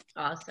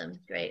 Awesome.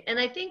 Great. And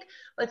I think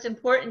what's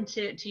important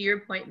to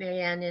your point,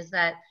 Marianne, is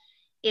that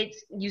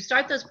you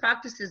start those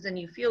practices and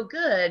you feel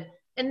good.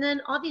 And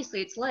then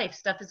obviously it's life.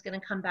 Stuff is going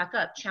to come back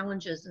up,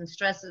 challenges and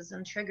stresses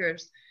and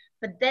triggers.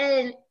 But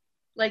then,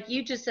 like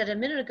you just said a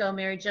minute ago,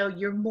 Mary Jo,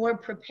 you're more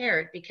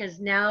prepared because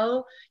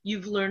now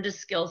you've learned a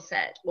skill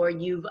set or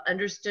you've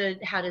understood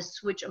how to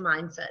switch a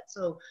mindset.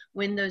 So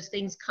when those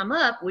things come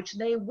up, which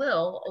they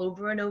will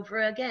over and over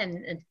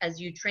again, and as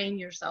you train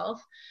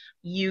yourself,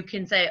 you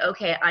can say,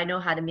 okay, I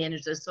know how to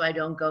manage this so I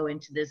don't go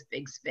into this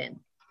big spin.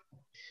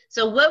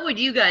 So what would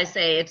you guys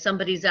say if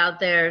somebody's out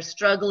there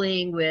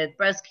struggling with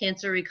breast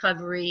cancer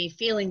recovery,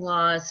 feeling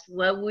lost?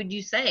 What would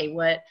you say?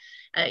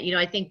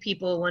 I think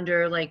people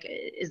wonder, like,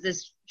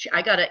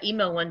 I got an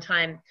email one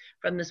time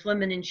from this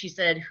woman and she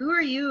said, who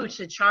are you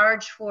to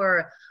charge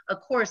for a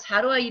course? How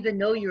do I even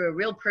know you're a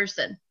real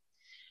person?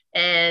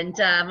 And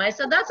I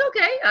said, that's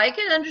okay. I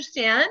can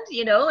understand,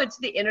 it's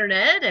the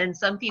internet and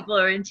some people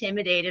are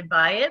intimidated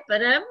by it,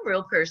 but I'm a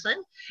real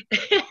person.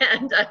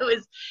 And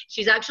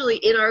she's actually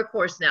in our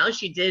course now.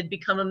 She did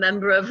become a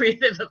member of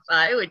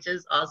Revivify, which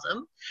is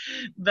awesome.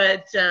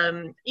 But,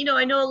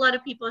 I know a lot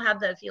of people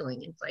have that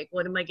feeling. It's like,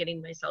 what am I getting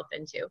myself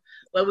into?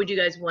 What would you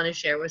guys want to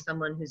share with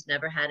someone who's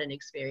never had an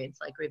experience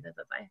like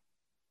Revivify?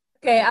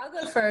 Okay, I'll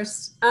go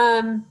first.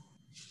 I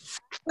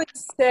would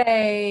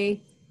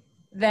say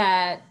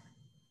that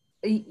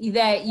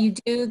you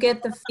do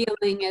get the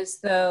feeling as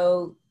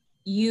though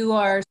you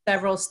are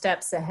several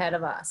steps ahead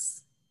of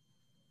us,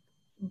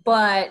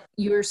 but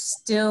you're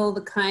still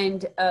the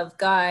kind of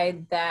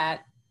guide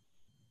that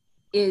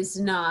is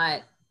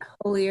not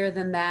holier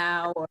than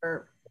thou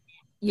or,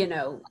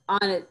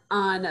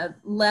 on a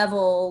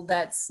level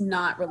that's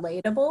not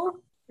relatable.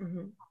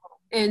 Mm-hmm.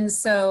 And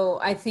so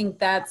I think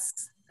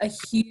that's a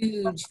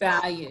huge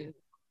value,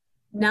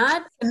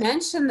 not to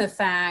mention the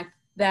fact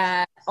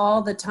that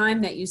all the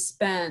time that you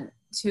spent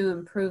to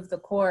improve the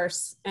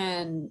course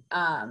and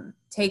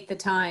take the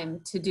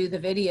time to do the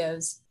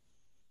videos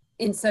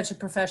in such a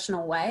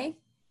professional way.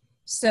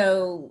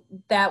 So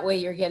that way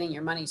you're getting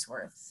your money's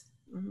worth.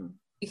 Mm-hmm.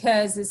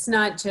 Because it's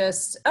not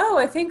just,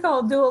 I think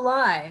I'll do a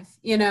live,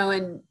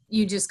 and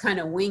you just kind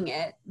of wing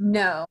it.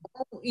 No,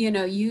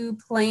 you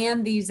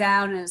plan these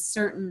out in a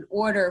certain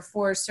order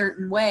for a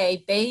certain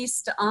way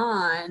based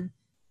on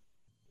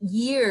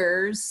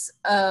years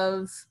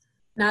of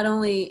not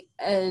only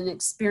an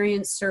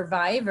experienced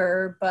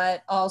survivor,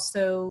 but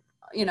also,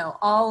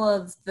 all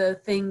of the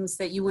things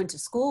that you went to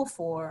school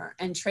for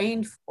and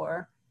trained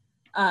for.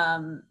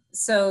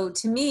 So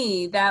to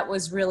me, that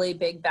was really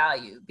big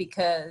value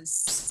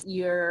because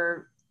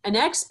you're an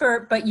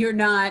expert, but you're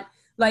not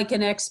like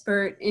an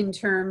expert in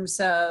terms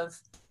of,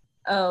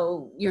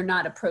 you're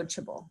not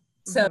approachable.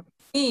 Mm-hmm. So to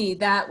me,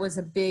 that was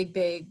a big,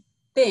 big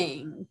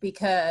thing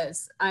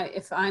because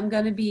if I'm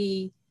going to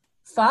be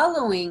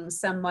following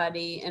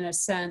somebody in a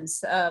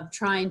sense of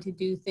trying to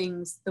do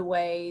things the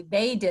way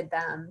they did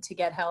them to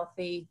get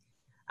healthy,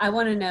 I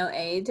want to know,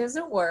 A, does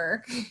it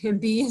work? And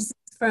B, is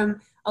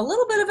from a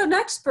little bit of an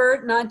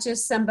expert, not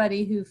just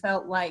somebody who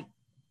felt like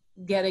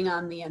getting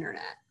on the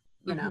internet,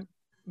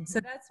 Mm-hmm. So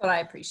that's what I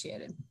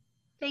appreciated.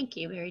 Thank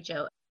you, Mary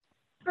Jo.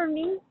 For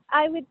me,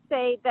 I would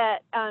say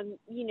that,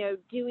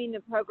 doing the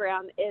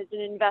program is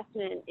an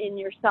investment in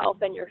yourself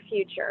and your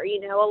future.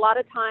 A lot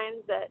of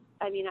times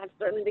I've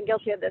certainly been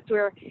guilty of this.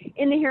 We're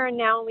in the here and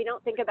now and we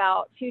don't think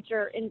about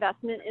future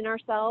investment in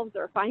ourselves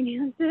or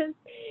finances.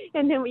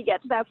 And then we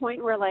get to that point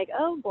and we're like,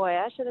 oh boy,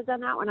 I should have done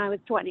that when I was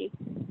 20.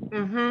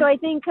 Mm-hmm. So I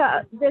think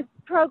this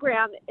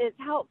program is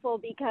helpful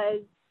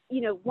because,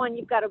 one,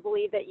 you've got to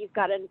believe that you've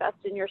got to invest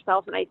in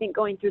yourself. And I think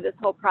going through this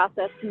whole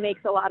process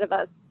makes a lot of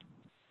us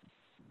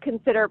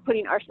consider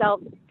putting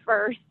ourselves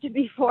first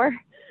before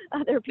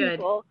other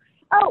people.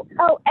 Good.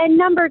 Oh, and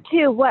number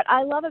two, what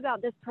I love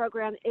about this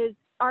program is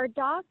our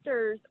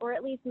doctors, or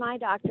at least my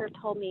doctor,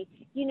 told me,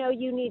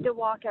 you need to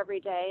walk every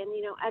day and,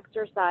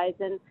 exercise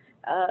and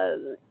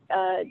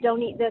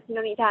don't eat this and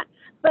don't eat that.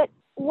 But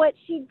what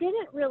she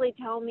didn't really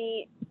tell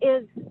me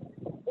is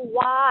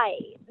why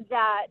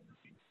that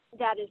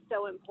is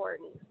so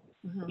important.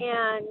 Mm-hmm.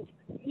 And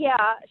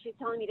yeah, she's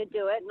telling me to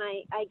do it,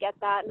 and I get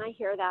that and I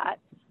hear that.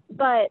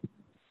 But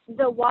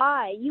the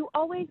why, you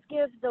always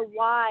give the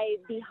why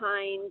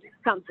behind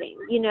something,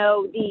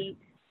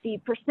 the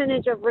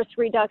percentage of risk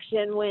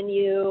reduction when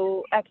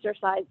you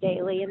exercise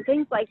daily and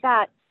things like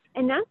that.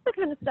 And that's the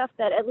kind of stuff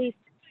that, at least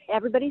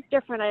everybody's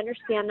different. I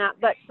understand that.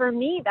 But for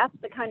me, that's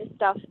the kind of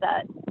stuff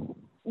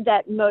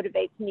that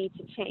motivates me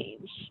to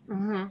change.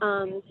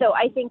 Mm-hmm. So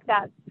I think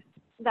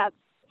that's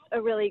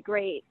a really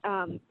great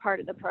part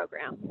of the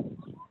program.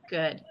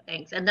 Good,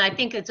 thanks. And I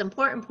think it's an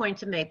important point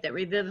to make that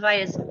Revivify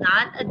is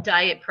not a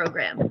diet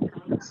program.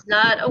 It's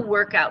not a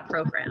workout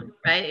program,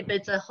 right?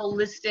 It's a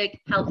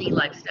holistic, healthy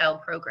lifestyle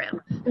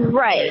program.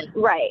 Right.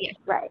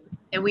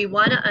 And we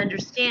want to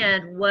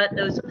understand what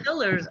those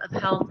pillars of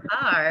health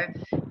are.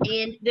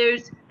 And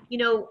there's,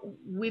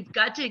 we've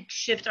got to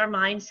shift our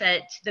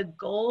mindset to the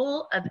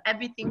goal of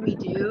everything we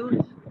do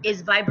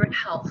is vibrant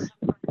health,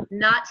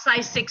 not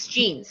size 6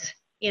 jeans.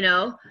 You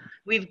know,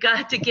 we've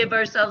got to give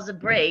ourselves a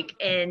break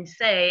and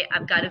say,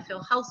 I've got to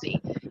feel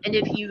healthy. And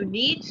if you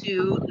need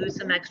to lose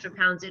some extra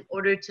pounds in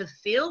order to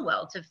feel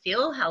well, to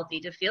feel healthy,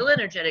 to feel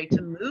energetic,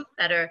 to move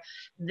better,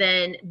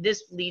 then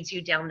this leads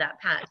you down that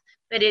path.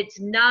 But it's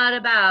not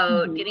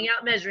about getting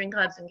out measuring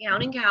cups and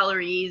counting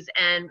calories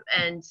and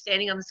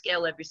standing on the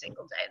scale every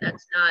single day.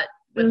 That's not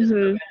what this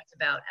program is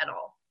about at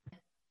all.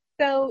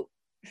 So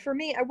for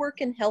me, I work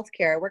in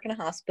healthcare. I work in a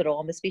hospital.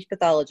 I'm a speech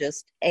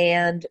pathologist,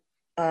 and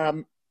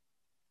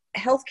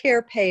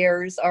healthcare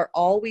payers are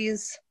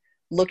always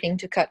looking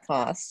to cut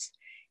costs.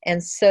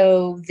 And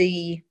so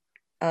the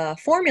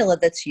formula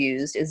that's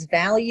used is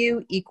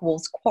value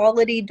equals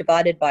quality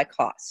divided by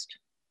cost.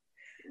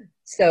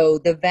 So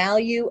the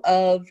value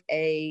of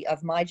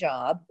my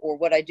job, or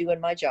what I do in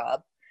my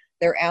job,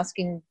 they're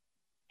asking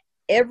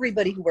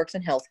everybody who works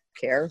in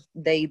healthcare,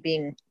 they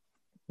being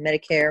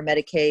Medicare,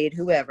 Medicaid,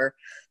 whoever,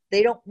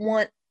 they don't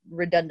want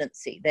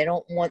redundancy. They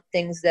don't want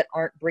things that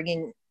aren't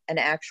bringing an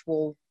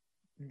actual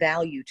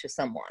value to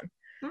someone.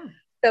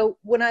 So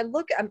when I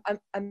look,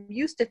 I'm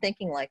used to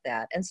thinking like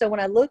that. And so when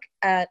I look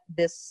at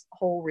this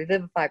whole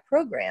Revivify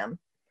program,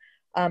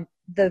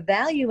 the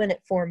value in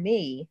it for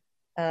me,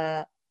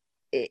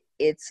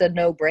 it's a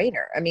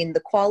no-brainer. I mean,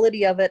 the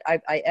quality of it,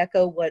 I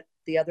echo what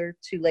the other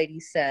two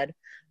ladies said.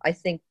 I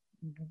think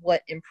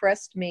what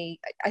impressed me,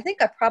 I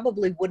think I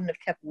probably wouldn't have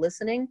kept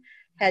listening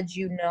had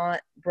you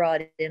not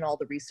brought in all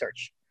the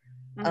research.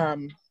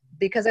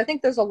 Because I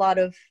think there's a lot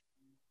of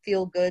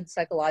feel-good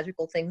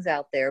psychological things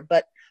out there.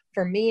 But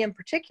for me in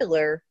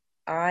particular,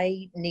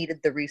 I needed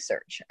the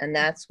research. And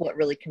that's what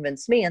really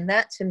convinced me. And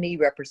that to me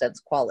represents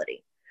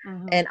quality.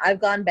 And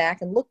I've gone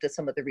back and looked at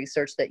some of the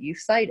research that you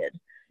cited.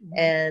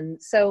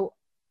 And so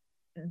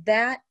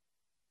that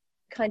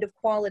kind of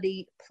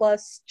quality,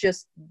 plus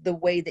just the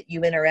way that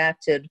you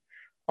interacted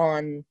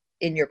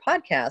in your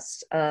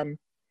podcasts,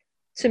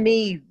 to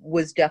me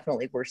was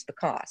definitely worth the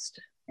cost.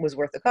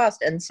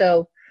 And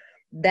so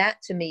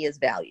that to me is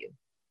value.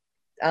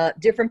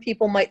 Different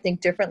people might think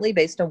differently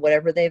based on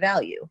whatever they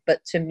value,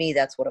 but to me,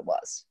 that's what it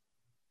was.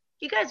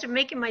 You guys are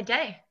making my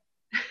day.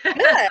 Good.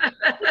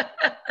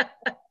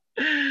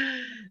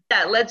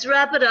 Yeah, let's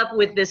wrap it up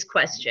with this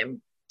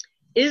question.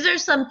 Is there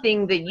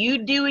something that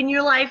you do in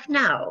your life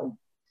now,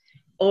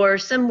 or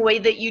some way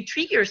that you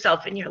treat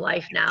yourself in your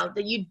life now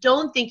that you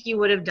don't think you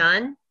would have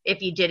done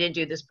if you didn't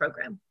do this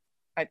program?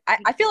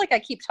 I feel like I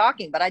keep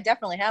talking, but I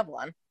definitely have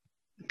one.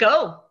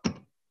 Go.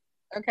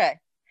 Okay.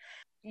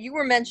 You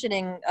were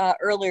mentioning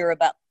earlier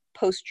about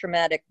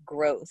post-traumatic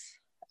growth.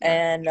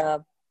 And,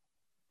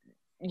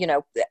 you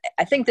know,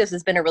 I think this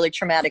has been a really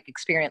traumatic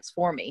experience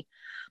for me.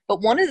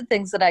 But one of the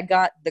things that I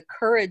got the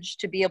courage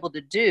to be able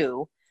to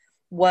do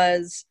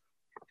was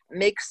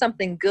make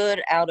something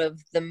good out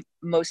of the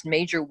most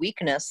major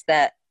weakness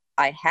that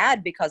I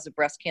had because of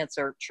breast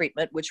cancer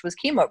treatment, which was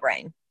chemo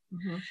brain.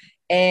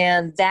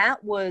 And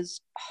that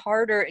was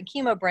harder. And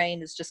chemo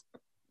brain is just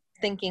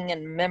thinking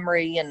and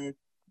memory and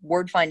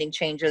word finding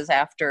changes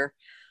after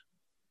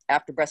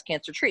breast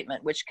cancer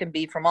treatment, which can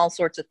be from all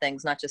sorts of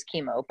things, not just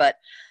chemo. But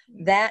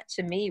that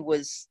to me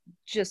was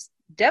just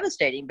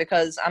devastating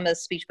because I'm a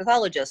speech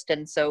pathologist.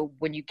 And so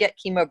when you get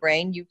chemo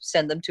brain, you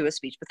send them to a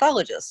speech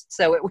pathologist.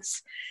 So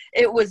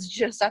it was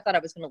just, I thought I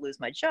was going to lose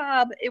my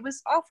job. It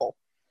was awful.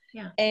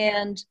 Yeah.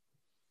 And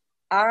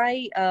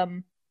I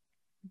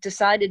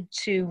decided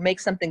to make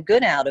something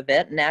good out of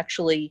it, and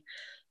actually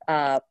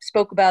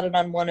spoke about it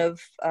on one of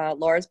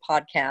Laura's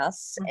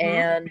podcasts.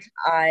 And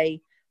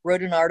I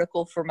wrote an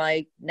article for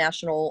my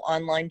national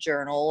online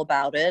journal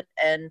about it,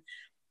 and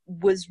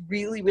was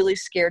really, really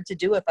scared to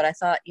do it. But I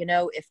thought, you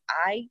know, if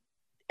I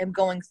am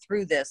going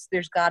through this,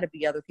 there's got to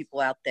be other people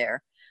out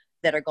there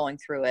that are going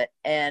through it.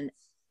 And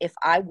if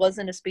I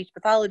wasn't a speech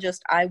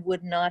pathologist, I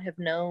would not have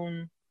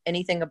known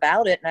anything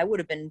about it, and I would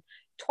have been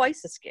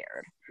twice as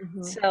scared.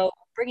 So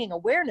bringing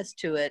awareness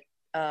to it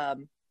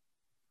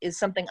is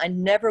something I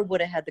never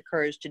would have had the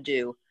courage to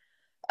do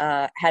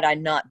had I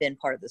not been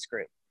part of this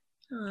group.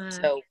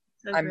 So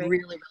I'm really,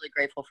 really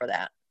grateful for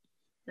that.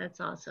 That's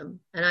awesome.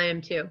 And I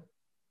am too.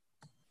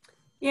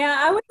 Yeah,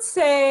 I would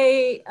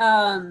say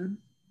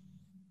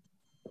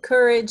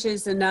courage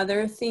is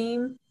another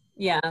theme.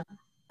 Yeah,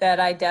 that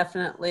I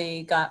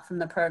definitely got from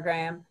the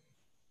program,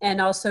 and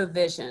also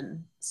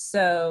vision.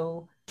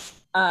 So,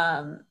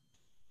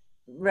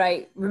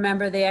 right.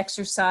 Remember the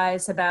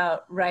exercise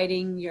about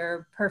writing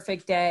your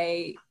perfect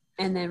day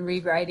and then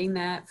rewriting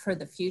that for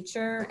the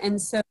future. And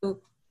so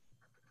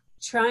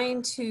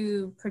trying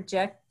to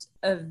project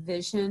a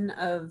vision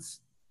of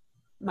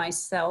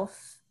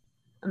myself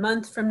a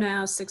month from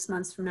now, 6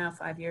 months from now,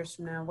 5 years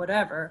from now,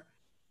 whatever.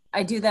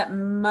 I do that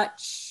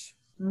much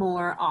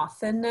more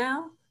often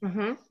now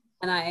than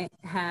I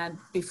had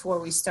before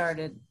we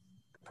started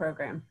the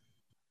program.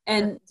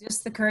 And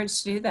just the courage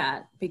to do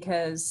that,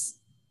 because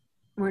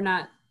we're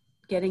not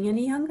getting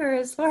any younger,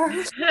 as Laura.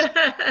 Darn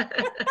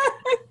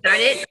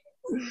it.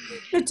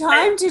 The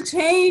time to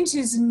change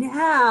is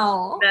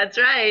now. That's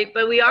right.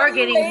 But we are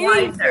getting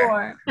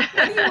wiser. What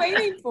are you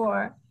waiting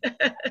for?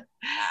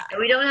 And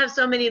we don't have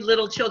so many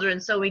little children,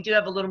 so we do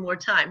have a little more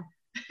time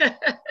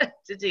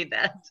to do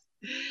that.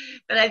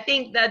 But I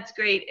think that's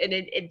great. And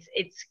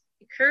it's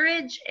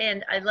courage.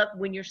 And I love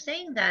when you're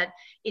saying that,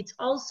 it's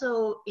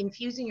also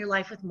infusing your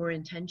life with more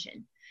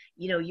intention.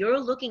 You know, you're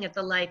looking at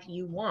the life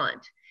you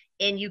want,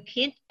 and you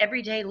can't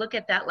every day look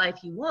at that life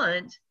you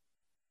want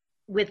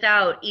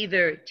without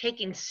either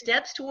taking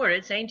steps toward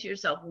it, saying to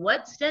yourself,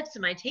 what steps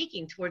am I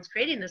taking towards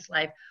creating this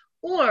life?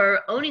 Or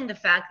owning the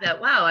fact that,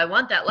 wow, I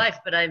want that life,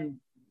 but I'm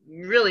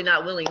really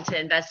not willing to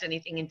invest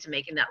anything into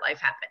making that life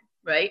happen,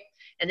 right?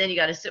 And then you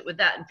got to sit with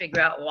that and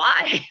figure out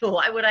why.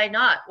 Why would I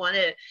not want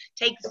to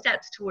take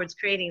steps towards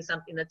creating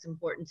something that's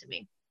important to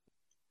me?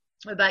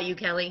 What about you,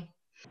 Kelly?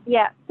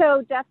 Yeah,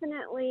 so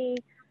definitely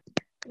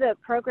the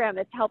program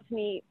has helped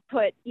me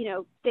put,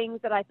 things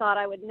that I thought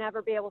I would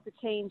never be able to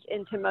change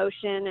into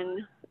motion.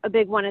 And a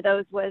big one of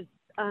those was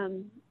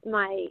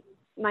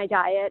my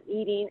diet,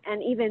 eating,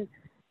 and even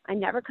I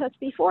never cooked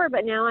before,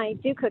 but now I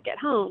do cook at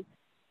home.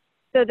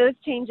 So those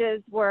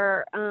changes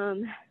were,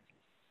 I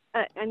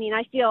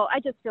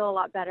just feel a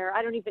lot better.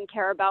 I don't even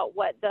care about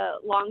what the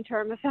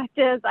long-term effect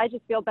is. I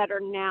just feel better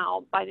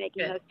now by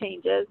making those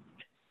changes.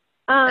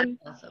 That's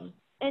awesome.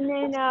 And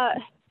then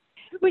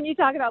when you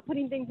talk about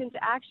putting things into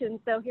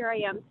action, so here I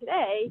am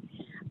today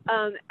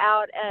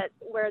out at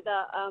where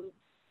the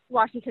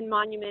Washington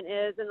Monument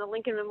is and the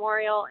Lincoln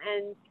Memorial.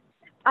 And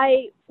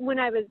when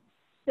I was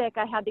sick,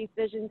 I had these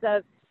visions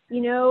of,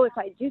 if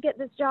I do get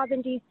this job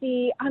in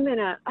DC,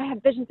 I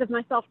have visions of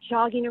myself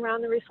jogging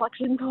around the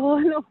reflection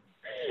pool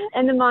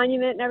and the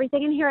monument and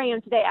everything. And here I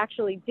am today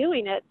actually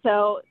doing it.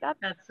 So that's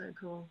so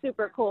cool.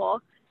 Super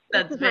cool.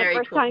 That's this is very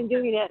my first cool. time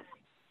doing it.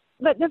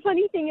 But the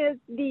funny thing is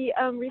the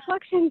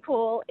reflection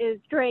pool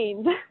is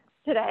drained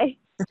today.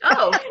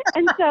 Oh.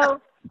 And so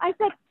I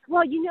said,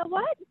 well, you know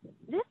what?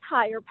 This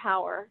higher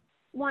power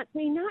wants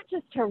me not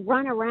just to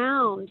run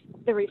around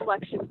the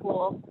reflection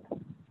pool,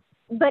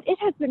 but it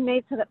has been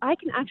made so that I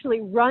can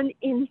actually run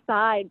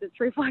inside this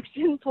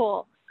reflection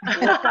pool, which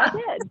I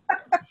did.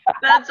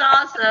 That's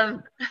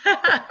awesome.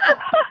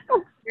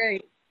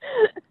 Great.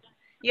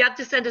 You have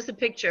to send us a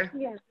picture.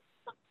 Yeah,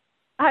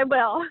 I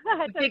will.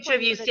 A picture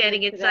of you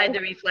standing inside the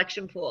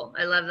reflection pool.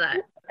 I love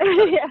that.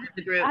 Yeah,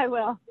 the group. I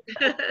will.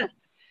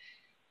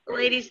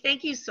 Ladies,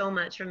 thank you so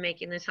much for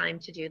making the time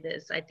to do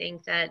this. I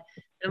think that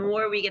the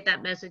more we get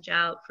that message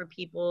out for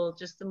people,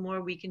 just the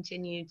more we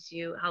continue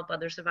to help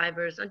other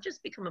survivors not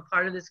just become a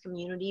part of this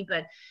community,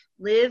 but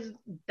live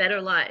better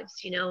lives,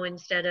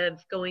 instead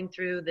of going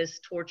through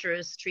this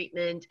torturous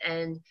treatment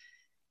and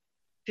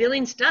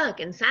feeling stuck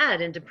and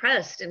sad and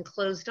depressed and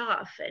closed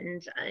off.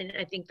 And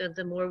I think that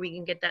the more we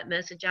can get that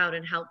message out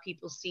and help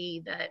people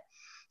see that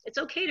it's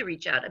okay to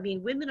reach out. I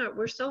mean,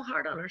 we're so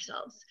hard on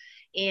ourselves,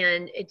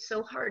 and it's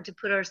so hard to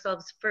put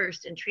ourselves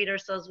first and treat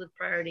ourselves with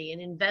priority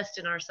and invest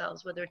in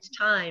ourselves, whether it's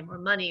time or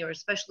money, or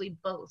especially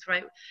both,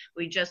 right?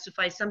 We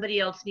justify somebody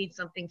else needs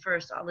something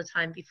first all the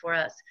time before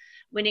us.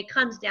 When it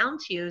comes down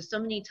to, so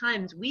many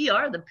times we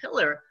are the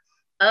pillar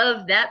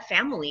of that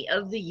family,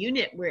 of the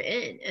unit we're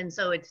in. And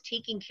so it's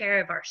taking care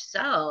of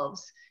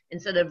ourselves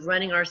instead of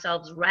running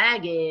ourselves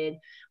ragged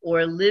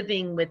or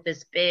living with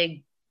this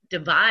big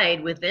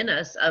divide within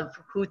us of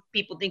who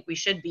people think we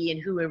should be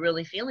and who we're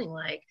really feeling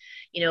like.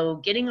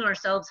 Getting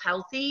ourselves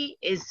healthy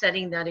is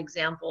setting that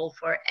example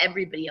for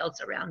everybody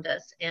else around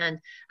us. And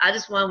I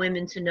just want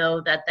women to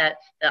know that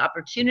the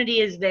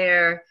opportunity is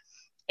there,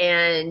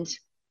 and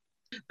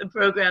the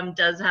program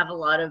does have a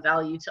lot of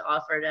value to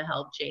offer to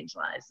help change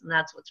lives. And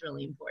that's what's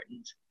really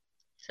important.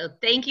 So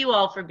thank you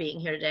all for being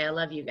here today. I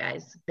love you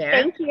guys.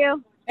 Barrett? Thank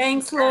you.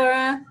 Thanks,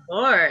 Laura. Of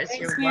course. Thanks,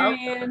 You're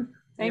Marianne. welcome.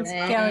 Thanks,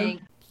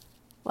 Kelly.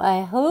 Well,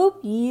 I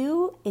hope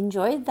you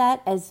enjoyed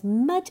that as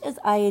much as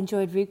I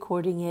enjoyed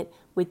recording it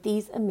with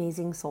these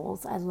amazing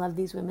souls. I love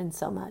these women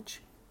so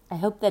much. I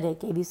hope that it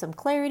gave you some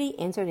clarity,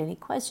 answered any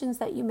questions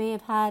that you may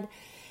have had.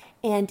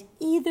 And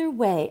either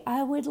way,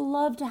 I would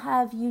love to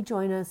have you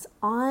join us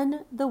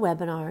on the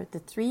webinar, The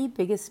 3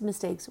 Biggest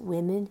Mistakes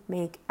Women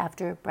Make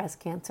After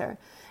Breast Cancer.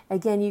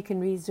 Again, you can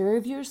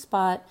reserve your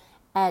spot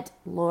at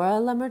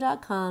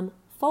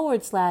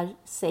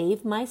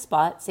lauralummer.com/save my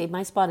spot. Save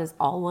my spot is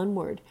all one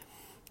word.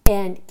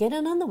 And get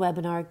in on the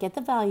webinar, get the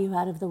value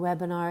out of the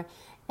webinar,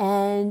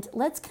 and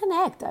let's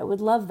connect. I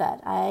would love that.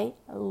 I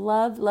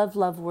love, love,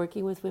 love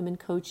working with women,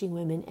 coaching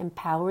women,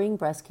 empowering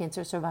breast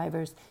cancer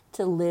survivors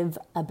to live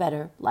a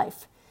better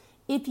life.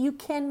 If you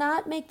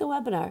cannot make the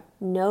webinar,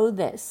 know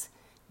this.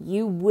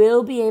 You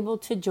will be able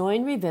to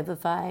join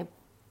Revivify,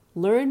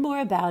 learn more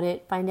about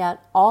it, find out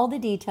all the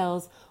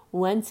details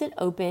once it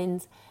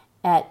opens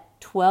at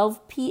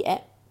 12 p.m.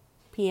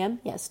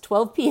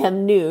 12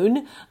 p.m.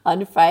 noon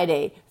on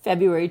Friday,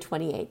 February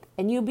 28th.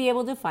 And you'll be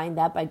able to find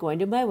that by going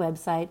to my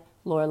website,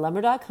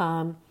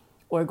 lauralummer.com,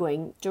 or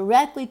going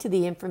directly to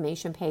the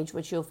information page,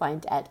 which you'll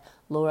find at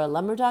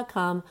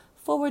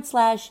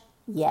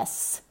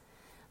lauralummer.com/yes.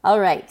 All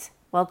right.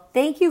 Well,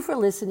 thank you for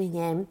listening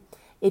in.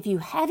 If you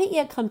haven't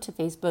yet come to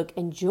Facebook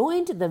and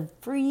joined the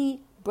free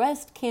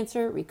breast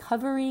cancer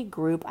recovery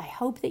group, I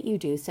hope that you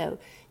do so.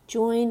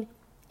 Join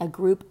a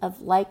group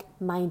of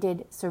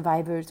like-minded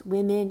survivors,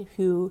 women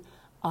who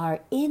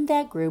are in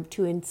that group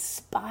to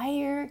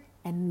inspire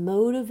and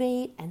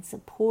motivate and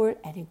support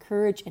and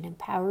encourage and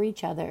empower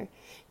each other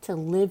to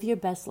live your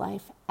best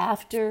life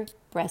after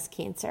breast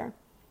cancer.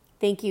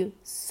 Thank you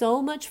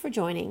so much for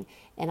joining,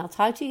 and I'll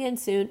talk to you again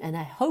soon, and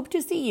I hope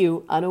to see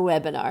you on a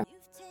webinar.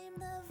 You've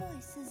tamed the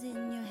voices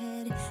in your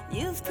head.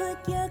 You've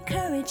put your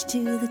courage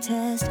to the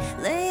test.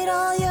 Laid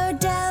all your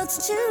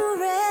doubts to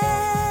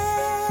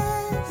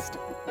rest.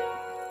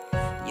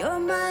 Your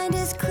mind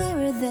is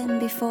clearer than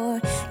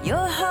before.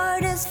 Your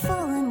heart is full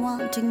and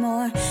wanting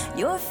more.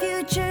 Your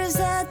future's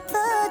at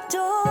the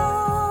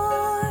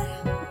door.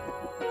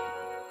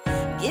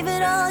 Give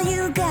it all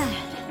you got.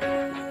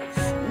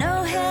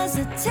 No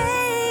hesitating.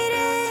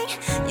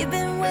 You've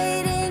been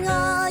waiting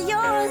all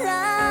your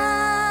life.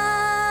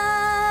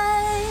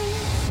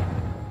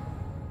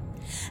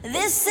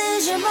 This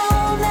is your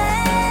moment.